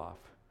people off,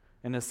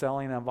 and the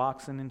selling of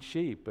oxen and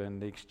sheep,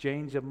 and the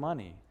exchange of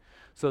money.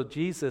 So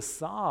Jesus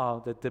saw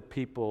that the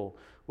people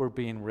were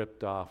being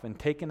ripped off and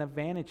taken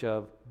advantage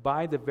of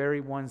by the very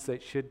ones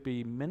that should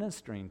be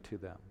ministering to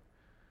them.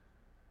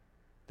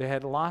 They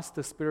had lost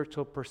the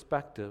spiritual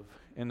perspective,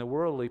 and the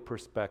worldly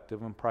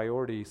perspective and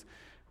priorities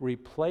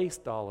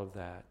replaced all of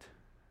that.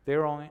 They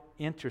were only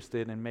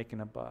interested in making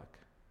a buck.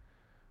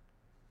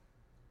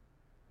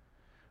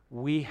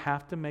 We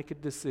have to make a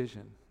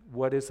decision.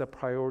 What is a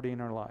priority in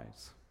our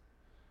lives?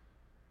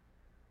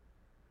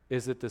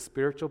 Is it the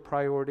spiritual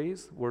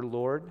priorities where,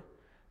 Lord,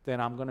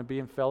 then I'm going to be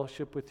in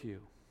fellowship with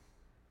you?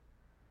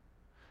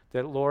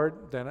 That,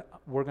 Lord, that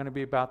we're going to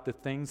be about the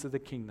things of the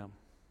kingdom.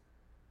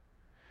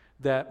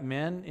 That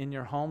men in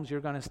your homes,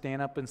 you're going to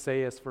stand up and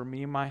say, as for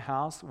me and my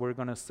house, we're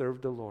going to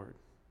serve the Lord.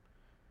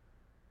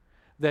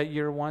 That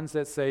you're ones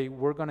that say,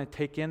 we're going to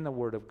take in the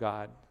Word of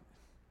God.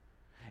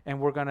 And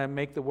we're going to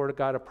make the Word of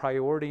God a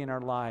priority in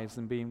our lives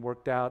and being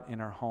worked out in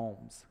our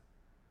homes.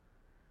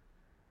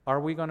 Are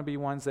we going to be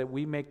ones that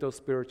we make those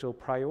spiritual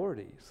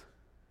priorities?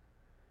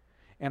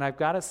 And I've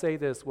got to say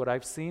this, what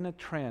I've seen a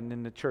trend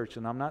in the church,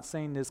 and I'm not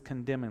saying this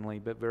condemningly,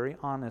 but very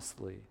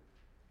honestly,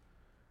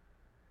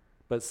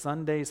 but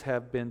Sundays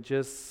have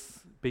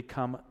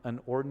become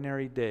an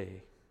ordinary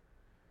day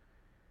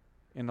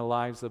in the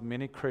lives of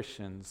many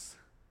Christians.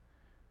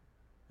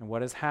 And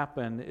what has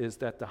happened is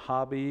that the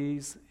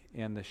hobbies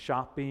and the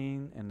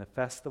shopping and the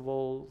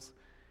festivals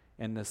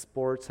and the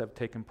sports have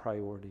taken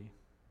priority.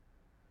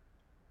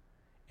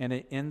 And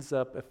it ends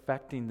up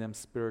affecting them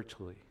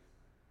spiritually.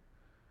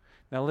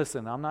 Now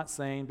listen, I'm not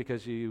saying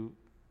because you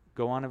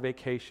go on a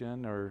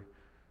vacation or,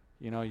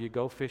 you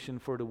go fishing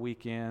for the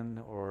weekend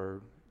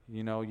or,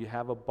 you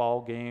have a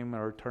ball game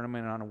or a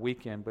tournament on a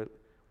weekend, but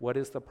what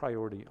is the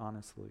priority,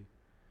 honestly?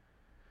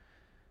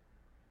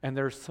 And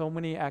there's so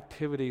many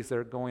activities that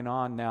are going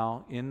on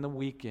now in the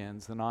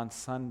weekends and on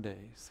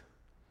Sundays.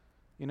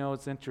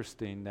 It's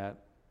interesting that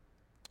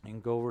you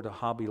can go over to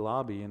Hobby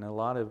Lobby, and a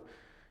lot of,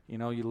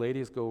 you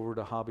ladies go over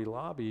to Hobby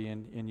Lobby,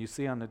 and you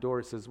see on the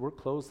door it says, we're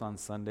closed on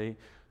Sunday,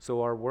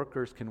 so our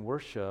workers can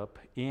worship,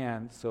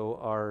 and so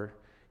our,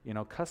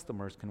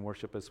 customers can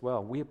worship as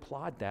well. We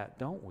applaud that,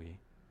 don't we?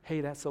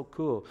 Hey, that's so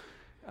cool.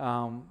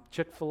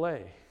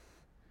 Chick-fil-A,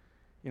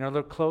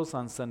 they're closed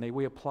on Sunday.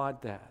 We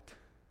applaud that.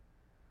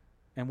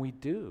 And we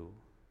do.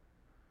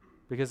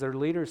 Because their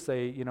leaders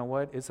say, you know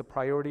what, it's a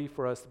priority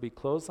for us to be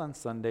closed on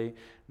Sunday.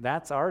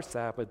 That's our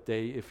Sabbath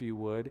day, if you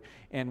would.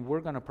 And we're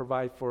going to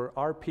provide for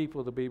our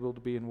people to be able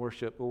to be in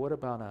worship. But what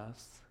about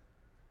us?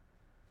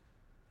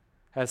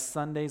 Has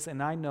Sundays,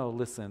 and I know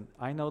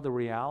the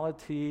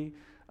reality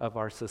of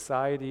our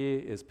society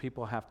is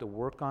people have to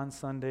work on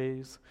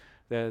Sundays.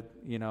 That,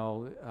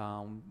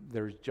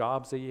 there's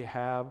jobs that you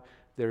have.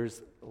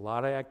 There's a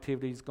lot of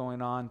activities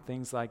going on,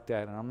 things like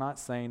that. And I'm not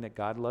saying that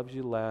God loves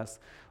you less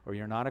or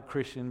you're not a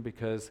Christian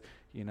because,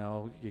 you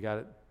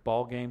got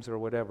ball games or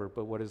whatever.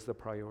 But what is the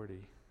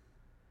priority?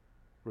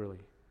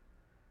 Really?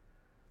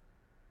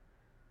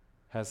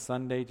 Has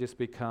Sunday just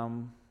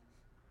become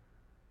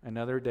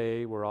another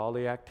day where all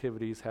the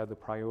activities have the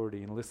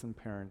priority? And listen,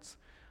 parents,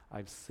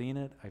 I've seen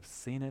it.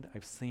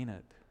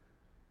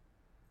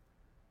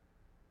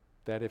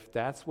 That if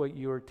that's what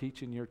you are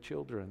teaching your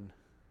children,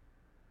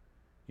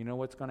 you know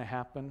what's going to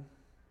happen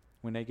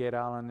when they get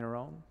out on their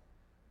own?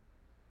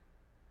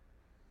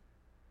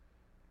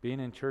 Being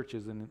in church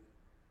isn't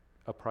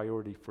a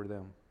priority for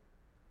them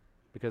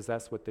because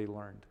that's what they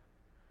learned.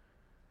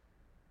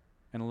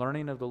 And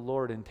learning of the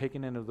Lord and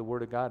taking in of the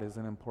Word of God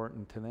isn't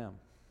important to them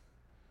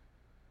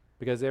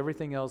because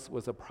everything else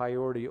was a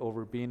priority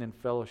over being in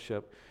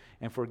fellowship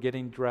and for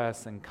getting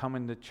dressed and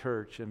coming to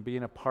church and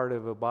being a part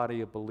of a body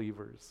of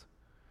believers.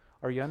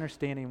 Are you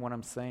understanding what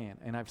I'm saying?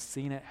 And I've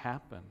seen it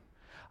happen.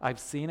 I've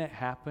seen it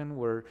happen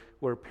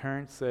where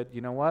parents said,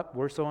 you know what,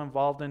 we're so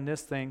involved in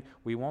this thing,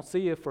 we won't see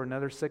you for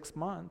another 6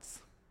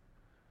 months.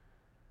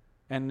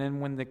 And then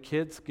when the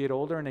kids get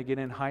older and they get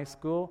in high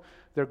school,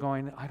 they're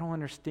going, I don't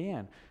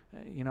understand.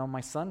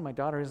 My son, my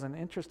daughter isn't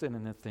interested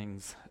in the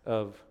things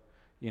of,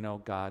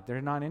 God. They're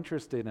not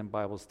interested in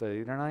Bible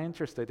study. They're not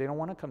interested. They don't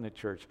want to come to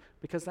church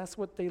because that's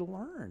what they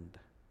learned.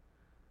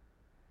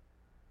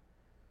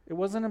 It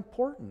wasn't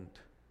important.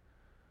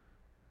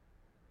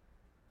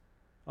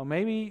 Or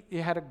maybe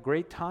you had a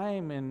great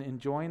time in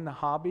enjoying the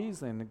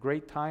hobbies and a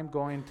great time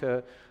going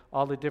to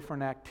all the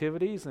different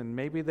activities, and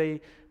maybe they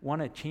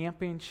won a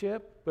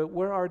championship, but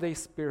where are they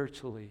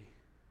spiritually?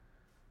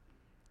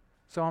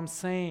 So I'm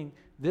saying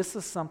this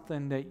is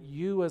something that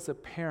you as a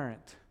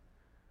parent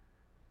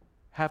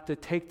have to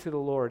take to the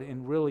Lord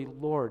and really,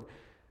 Lord,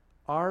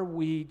 are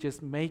we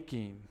just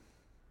making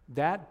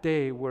that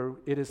day where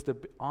it is to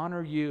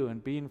honor you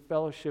and be in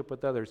fellowship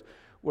with others,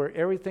 where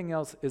everything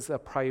else is a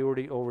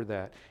priority over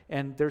that?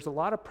 And there's a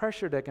lot of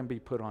pressure that can be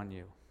put on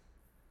you.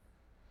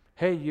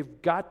 Hey,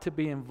 you've got to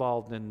be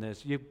involved in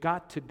this. You've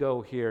got to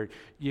go here.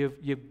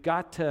 You've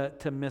got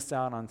to miss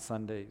out on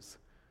Sundays.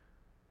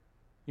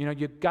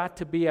 You've got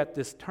to be at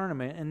this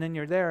tournament, and then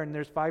you're there, and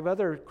there's 5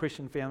 other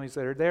Christian families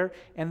that are there,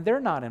 and they're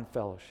not in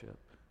fellowship.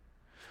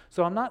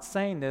 So I'm not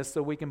saying this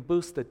so we can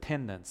boost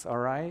attendance, all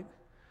right?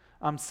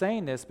 I'm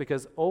saying this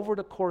because over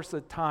the course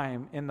of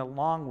time, in the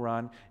long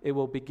run, it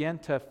will begin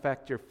to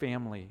affect your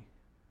family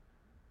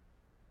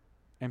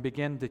and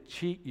begin to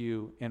cheat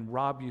you and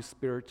rob you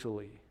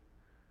spiritually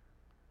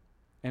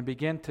and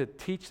begin to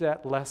teach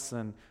that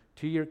lesson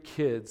to your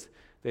kids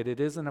that it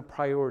isn't a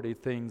priority,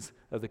 things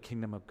of the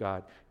kingdom of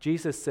God.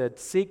 Jesus said,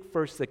 seek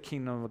first the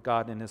kingdom of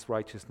God and his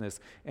righteousness,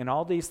 and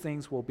all these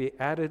things will be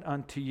added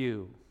unto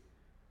you.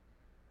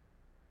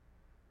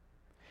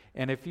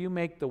 And if you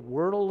make the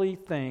worldly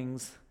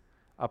things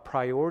a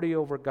priority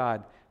over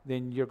God,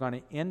 then you're going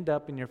to end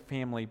up in your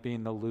family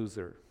being the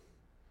loser.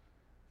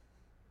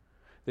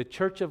 The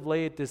church of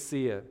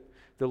Laodicea,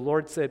 the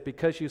Lord said,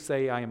 because you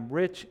say, I am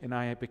rich and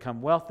I have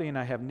become wealthy and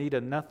I have need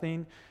of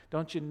nothing,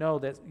 don't you know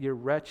that you're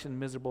wretched and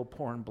miserable,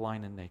 poor and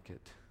blind and naked?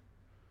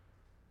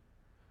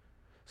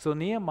 So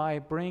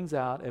Nehemiah brings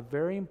out a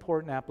very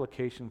important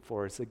application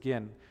for us.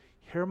 Again,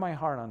 hear my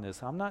heart on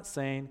this. I'm not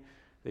saying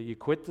that you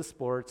quit the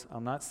sports.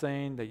 I'm not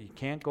saying that you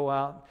can't go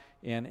out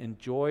and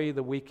enjoy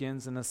the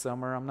weekends in the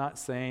summer. I'm not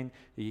saying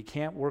that you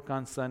can't work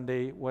on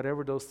Sunday,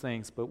 whatever those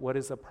things. But what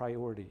is a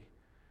priority?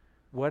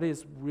 What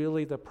is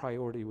really the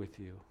priority with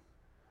you?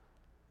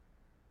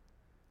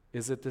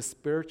 Is it the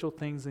spiritual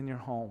things in your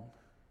home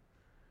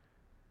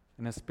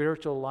and the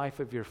spiritual life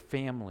of your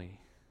family?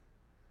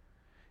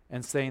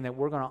 And saying that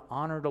we're going to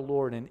honor the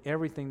Lord in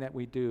everything that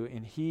we do,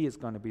 and He is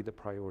going to be the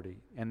priority.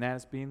 And that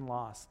is being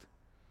lost.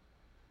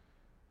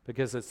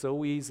 Because it's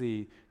so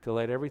easy to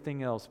let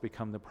everything else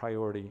become the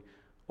priority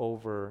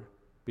over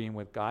being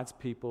with God's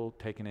people,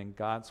 taking in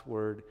God's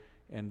word,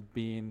 and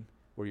being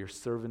where you're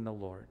serving the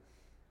Lord.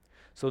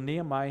 So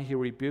Nehemiah, he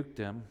rebuked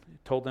them,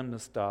 told them to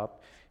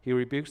stop. He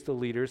rebukes the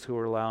leaders who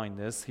are allowing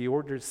this. He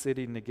orders the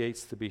city and the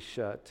gates to be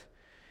shut.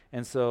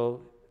 And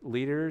so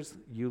leaders,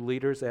 you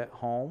leaders at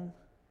home,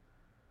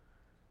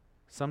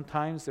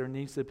 sometimes there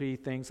needs to be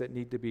things that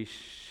need to be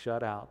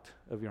shut out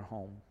of your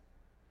home.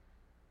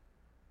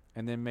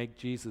 And then make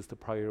Jesus the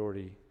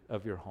priority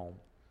of your home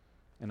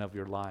and of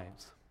your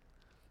lives.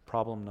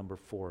 Problem number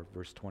 4,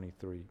 verse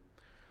 23.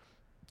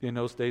 In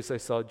those days I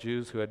saw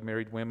Jews who had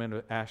married women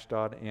of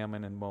Ashdod,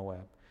 Ammon, and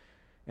Moab.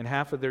 And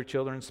half of their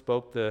children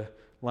spoke the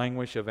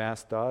language of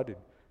Ashdod and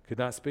could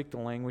not speak the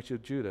language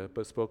of Judah,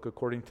 but spoke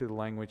according to the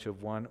language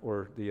of one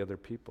or the other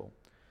people.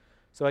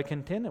 So I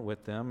contended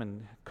with them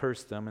and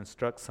cursed them and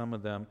struck some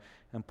of them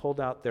and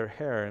pulled out their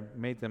hair and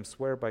made them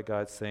swear by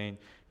God, saying,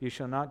 You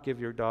shall not give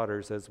your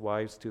daughters as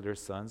wives to their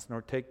sons,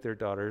 nor take their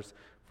daughters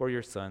for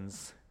your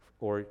sons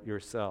or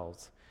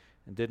yourselves.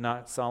 And did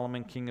not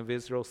Solomon king of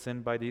Israel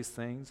sin by these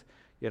things?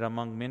 Yet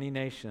among many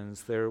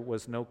nations there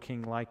was no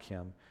king like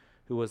him,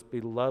 who was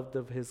beloved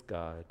of his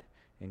God.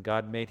 And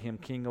God made him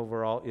king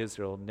over all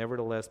Israel.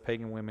 Nevertheless,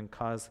 pagan women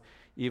caused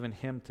even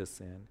him to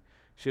sin.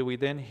 Should we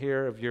then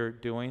hear of your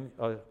doing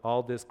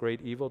all this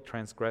great evil,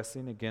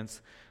 transgressing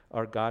against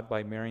our God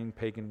by marrying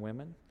pagan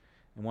women?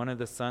 And one of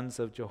the sons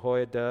of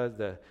Jehoiada,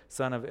 the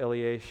son of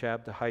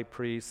Eliashab, the high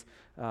priest,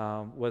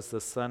 was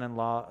the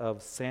son-in-law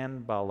of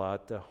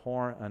Sanballat, the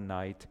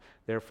Horonite.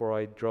 Therefore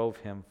I drove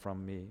him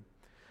from me.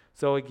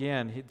 So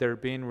again, they're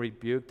being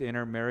rebuked,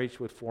 intermarriage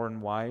with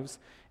foreign wives.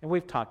 And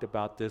we've talked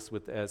about this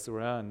with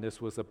Ezra, and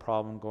this was a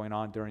problem going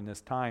on during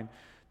this time,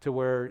 to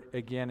where,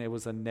 again, it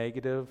was a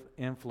negative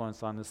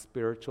influence on the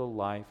spiritual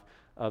life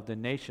of the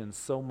nation.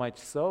 So much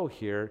so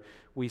here,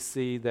 we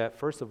see that,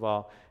 first of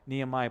all,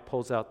 Nehemiah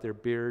pulls out their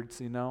beards,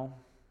 you know.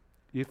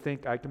 You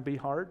think I can be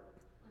hard?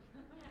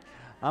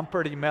 I'm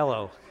pretty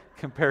mellow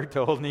compared to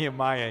old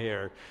Nehemiah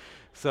here.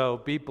 So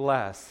be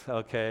blessed,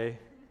 okay?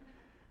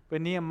 But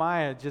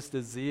Nehemiah, just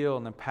the zeal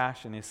and the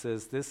passion, he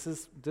says, this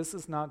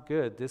is not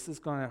good. This is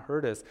going to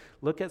hurt us.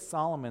 Look at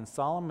Solomon.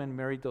 Solomon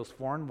married those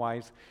foreign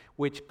wives,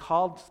 which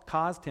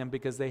caused him,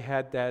 because they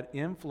had that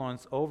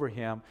influence over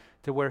him,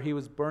 to where he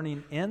was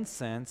burning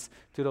incense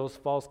to those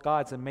false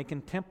gods and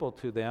making temple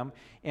to them.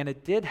 And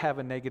it did have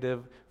a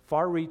negative,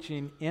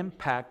 far-reaching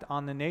impact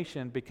on the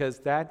nation, because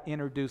that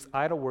introduced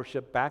idol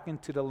worship back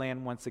into the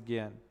land once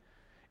again.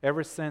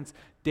 Ever since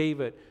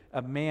David,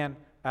 a man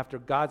after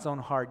God's own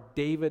heart,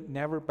 David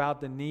never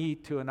bowed the knee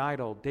to an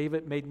idol.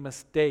 David made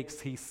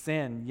mistakes. He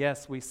sinned.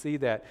 Yes, we see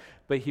that.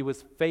 But he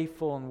was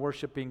faithful in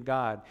worshiping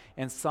God.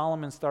 And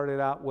Solomon started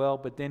out well,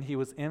 but then he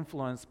was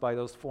influenced by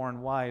those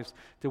foreign wives,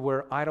 to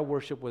where idol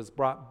worship was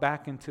brought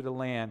back into the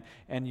land.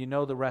 And you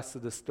know the rest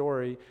of the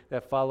story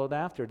that followed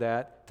after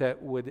that,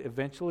 that would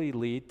eventually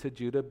lead to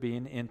Judah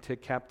being into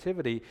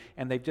captivity.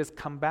 And they've just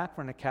come back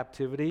from the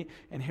captivity.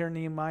 And here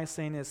Nehemiah is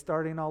saying it's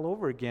starting all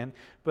over again.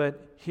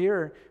 But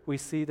here we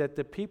see that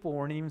the people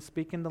weren't even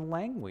speaking the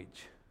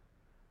language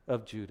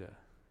of Judah.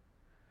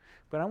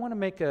 But I want to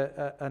make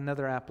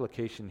another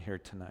application here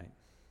tonight.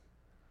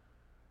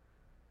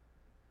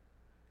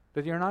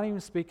 That you're not even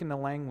speaking the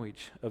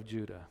language of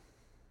Judah,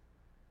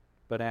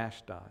 but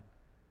Ashdod.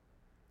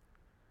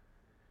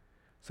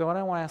 So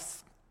I want to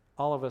ask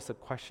all of us a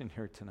question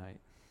here tonight.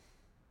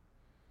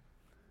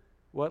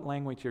 What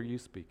language are you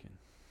speaking?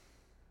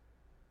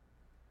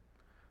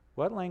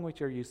 What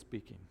language are you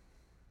speaking?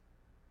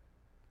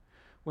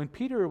 When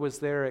Peter was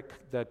there at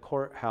the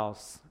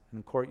courthouse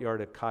and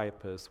courtyard of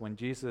Caiaphas, when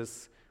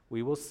Jesus,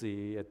 we will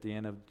see at the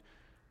end of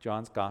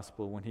John's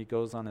gospel, when he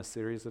goes on a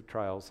series of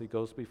trials, he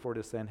goes before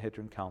the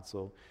Sanhedrin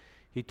council.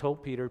 He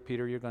told Peter,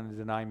 Peter, you're going to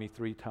deny me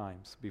 3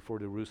 times before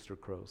the rooster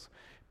crows.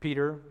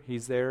 Peter,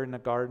 he's there in the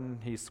garden.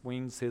 He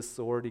swings his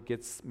sword. He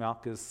gets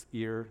Malchus'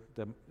 ear,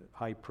 the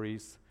high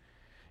priest.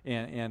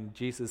 And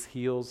Jesus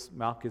heals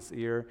Malchus'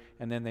 ear,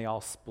 and then they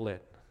all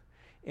split.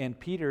 And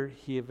Peter,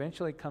 he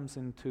eventually comes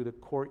into the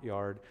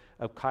courtyard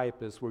of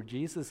Caiaphas, where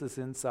Jesus is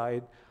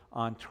inside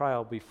on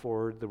trial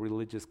before the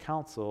religious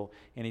council,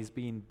 and he's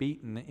being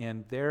beaten.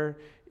 And there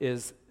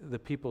is the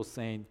people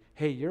saying,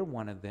 hey, you're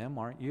one of them,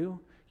 aren't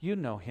you? You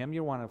know him,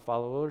 you're one of the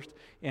followers.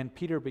 And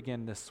Peter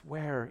began to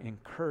swear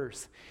and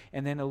curse.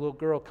 And then a little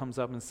girl comes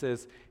up and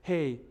says,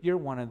 hey, you're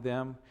one of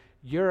them.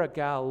 You're a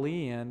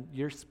Galilean.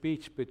 Your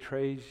speech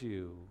betrays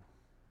you.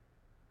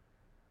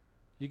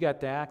 You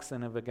got the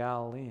accent of a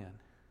Galilean.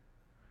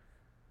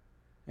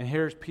 And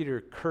here's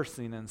Peter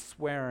cursing and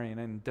swearing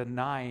and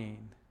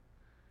denying.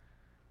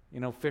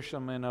 You know,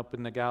 fishermen up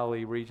in the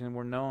Galilee region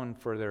were known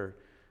for their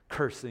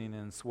cursing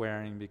and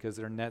swearing because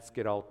their nets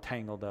get all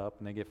tangled up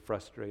and they get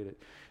frustrated.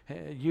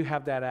 You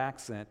have that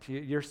accent.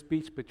 Your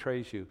speech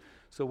betrays you.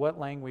 So what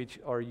language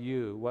are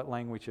you? What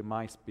language am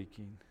I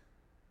speaking?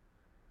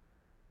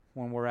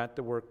 When we're at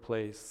the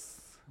workplace,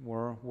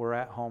 we're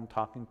at home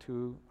talking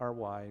to our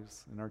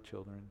wives and our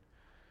children,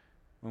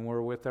 when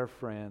we're with our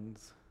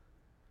friends,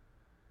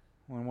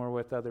 when we're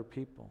with other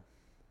people.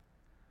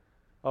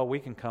 Oh, we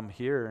can come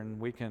here and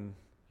we can,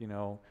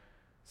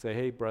 say,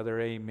 hey, brother,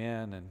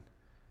 amen,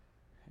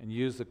 and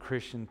use the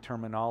Christian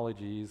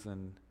terminologies,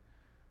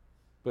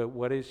 but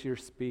what is your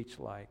speech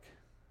like?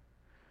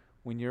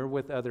 When you're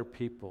with other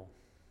people,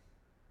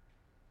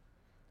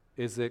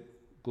 is it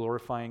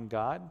glorifying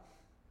God?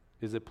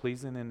 Is it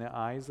pleasing in the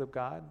eyes of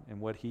God and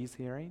what he's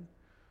hearing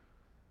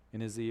in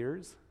his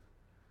ears?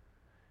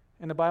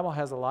 And the Bible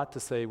has a lot to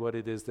say what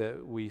it is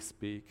that we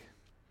speak.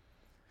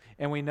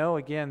 And we know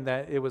again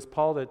that it was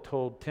Paul that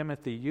told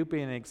Timothy, you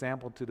be an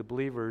example to the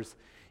believers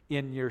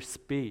in your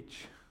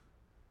speech.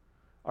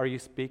 Are you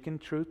speaking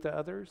truth to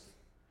others?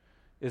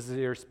 Is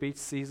your speech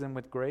seasoned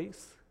with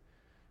grace?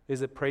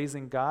 Is it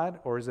praising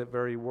God, or is it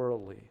very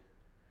worldly?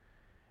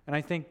 And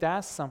I think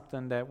that's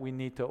something that we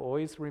need to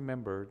always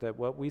remember, that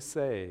what we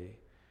say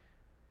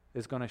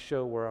is going to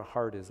show where our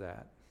heart is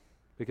at.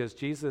 Because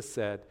Jesus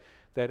said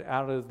that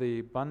out of the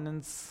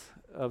abundance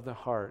of the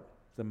heart,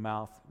 the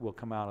mouth will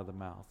come out of the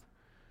mouth.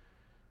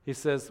 He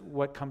says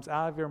what comes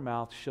out of your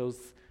mouth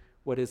shows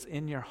what is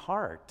in your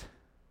heart,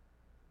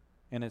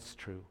 and it's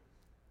true.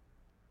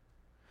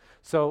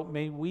 So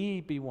may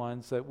we be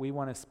ones that we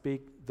want to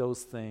speak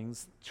those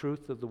things,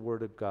 truth of the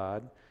Word of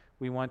God.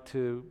 We want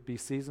to be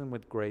seasoned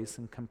with grace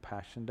and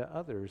compassion to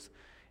others.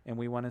 And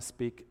we want to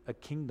speak a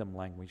kingdom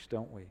language,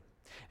 don't we?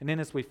 And then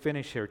as we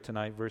finish here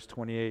tonight, verse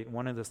 28,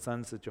 one of the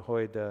sons of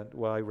Jehoiada,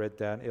 I read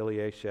that,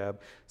 Eliashab,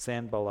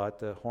 Sanballat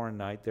the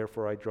Horonite,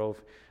 therefore I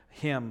drove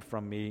him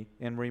from me,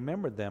 and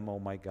remember them, O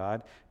my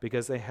God,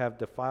 because they have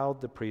defiled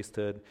the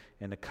priesthood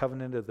and the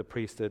covenant of the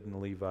priesthood and the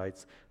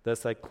Levites.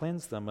 Thus I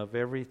cleanse them of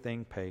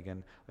everything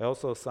pagan. I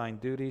also assign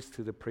duties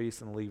to the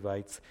priests and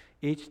Levites,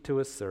 each to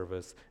his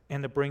service,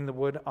 and to bring the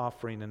wood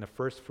offering and the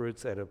first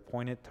fruits at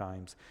appointed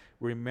times.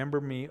 Remember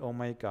me, O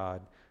my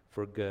God,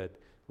 for good.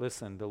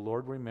 Listen, the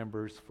Lord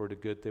remembers for the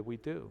good that we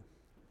do.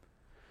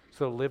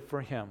 So live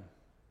for him.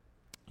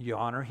 You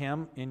honor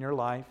him in your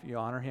life. You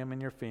honor him in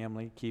your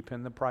family. Keep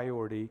him the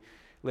priority.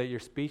 Let your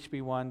speech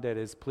be one that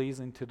is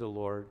pleasing to the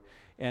Lord.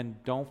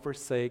 And don't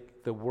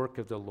forsake the work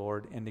of the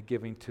Lord and the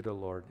giving to the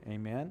Lord.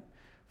 Amen?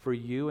 For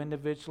you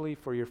individually,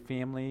 for your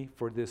family,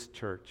 for this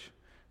church.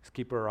 Let's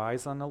keep our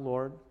eyes on the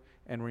Lord.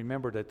 And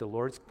remember that the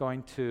Lord's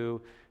going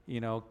to,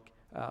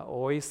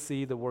 always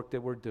see the work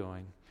that we're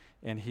doing.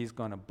 And he's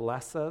going to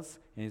bless us,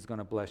 and he's going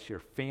to bless your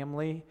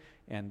family,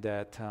 and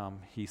that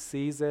he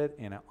sees it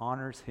and it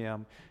honors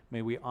him.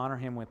 May we honor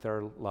him with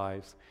our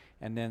lives.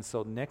 And then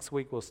so next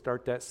week we'll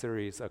start that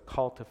series, A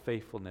Call to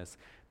Faithfulness.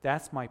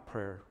 That's my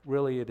prayer.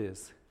 Really it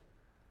is.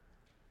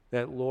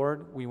 That,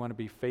 Lord, we want to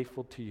be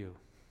faithful to you.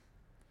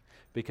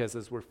 Because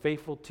as we're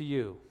faithful to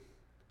you,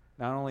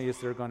 not only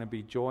is there going to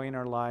be joy in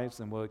our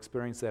lives and we'll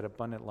experience that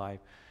abundant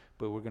life,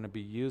 but we're going to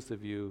be used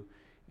of you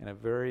in a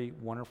very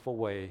wonderful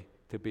way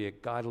to be a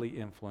godly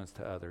influence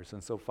to others.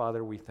 And so,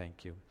 Father, we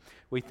thank you.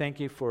 We thank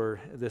you for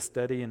this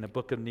study in the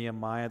book of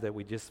Nehemiah that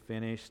we just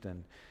finished.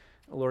 And,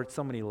 Lord,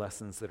 so many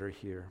lessons that are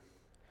here.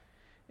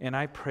 And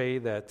I pray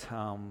that,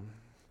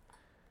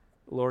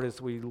 Lord,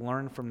 as we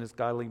learn from this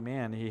godly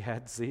man, he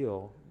had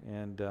zeal.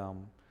 And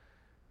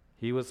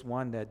he was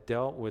one that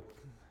dealt with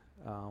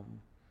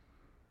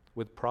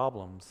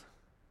problems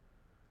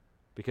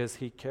because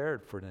he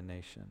cared for the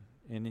nation.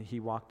 And he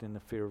walked in the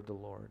fear of the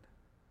Lord.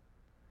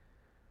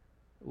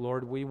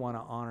 Lord, we want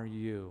to honor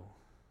you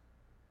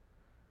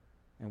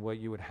and what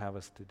you would have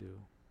us to do.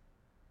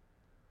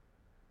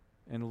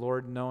 And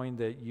Lord, knowing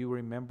that you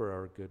remember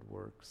our good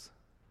works.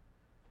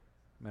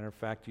 Matter of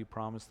fact, you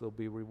promise there'll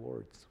be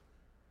rewards.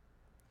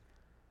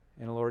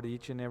 And Lord,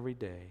 each and every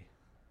day,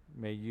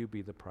 may you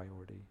be the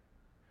priority.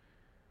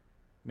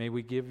 May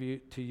we give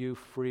to you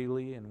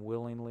freely and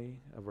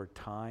willingly of our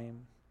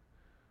time,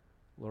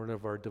 Lord,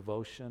 of our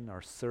devotion,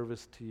 our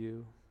service to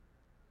you,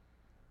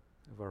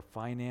 of our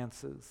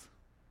finances,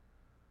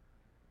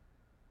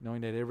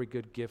 knowing that every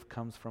good gift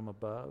comes from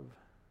above.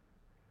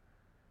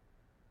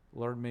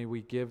 Lord, may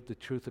we give the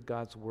truth of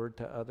God's word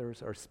to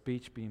others, our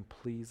speech being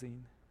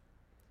pleasing.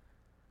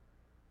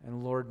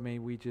 And Lord, may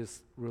we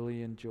just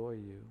really enjoy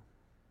you.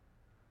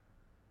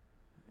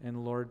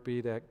 And Lord,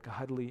 be that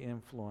godly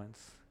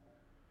influence,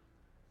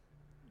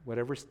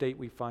 whatever state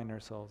we find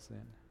ourselves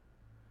in.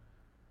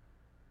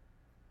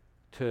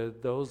 to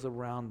those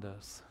around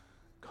us,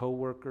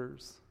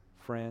 co-workers,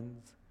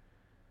 friends,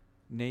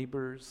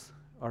 neighbors,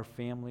 our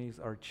families,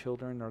 our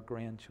children, our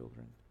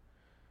grandchildren.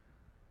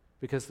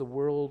 Because the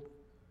world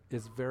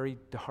is very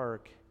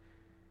dark,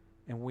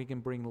 and we can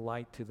bring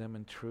light to them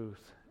in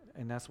truth.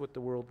 And that's what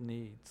the world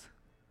needs.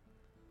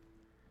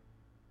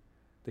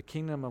 The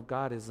kingdom of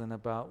God isn't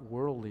about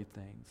worldly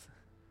things.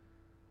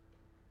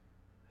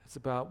 It's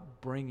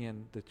about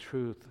bringing the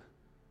truth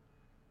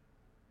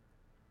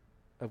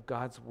of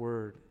God's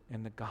word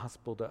and the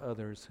gospel to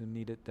others who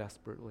need it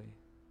desperately.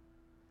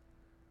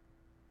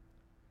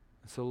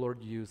 So,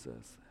 Lord, use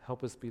us.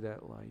 Help us be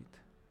that light.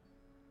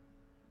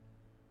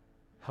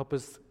 Help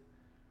us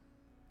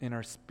in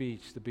our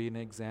speech to be an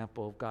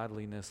example of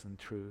godliness and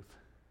truth.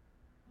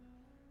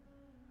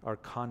 Our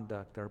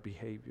conduct, our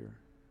behavior.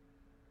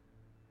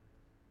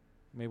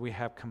 May we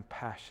have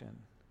compassion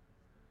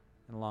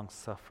and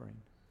long-suffering.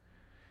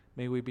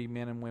 May we be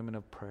men and women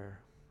of prayer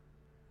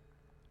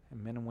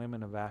and men and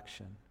women of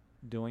action,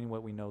 doing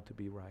what we know to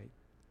be right.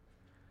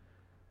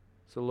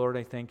 So, Lord,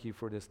 I thank you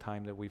for this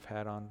time that we've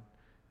had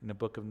in the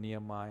book of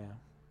Nehemiah.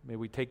 May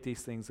we take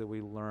these things that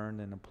we learn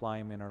and apply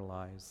them in our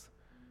lives,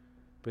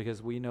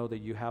 because we know that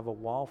you have a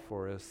wall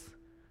for us.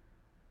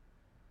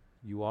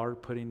 You are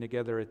putting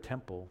together a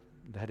temple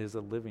that is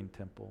a living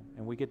temple,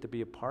 and we get to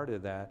be a part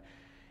of that.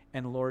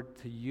 And Lord,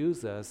 to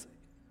use us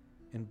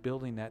in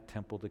building that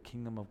temple, the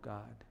kingdom of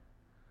God,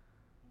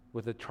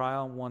 with a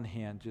trowel in one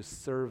hand,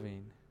 just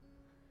serving,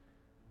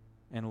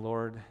 and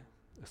Lord,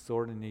 a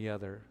sword in the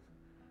other,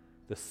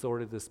 the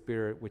sword of the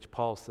Spirit, which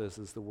Paul says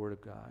is the word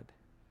of God.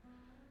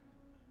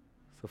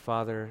 So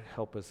Father,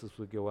 help us as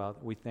we go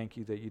out. We thank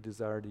you that you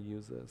desire to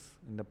use us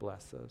and to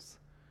bless us.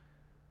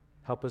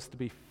 Help us to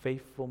be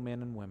faithful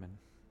men and women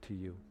to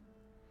you.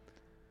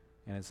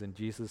 And it's in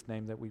Jesus'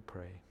 name that we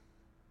pray.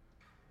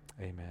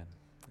 Amen.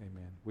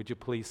 Amen. Would you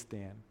please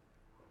stand?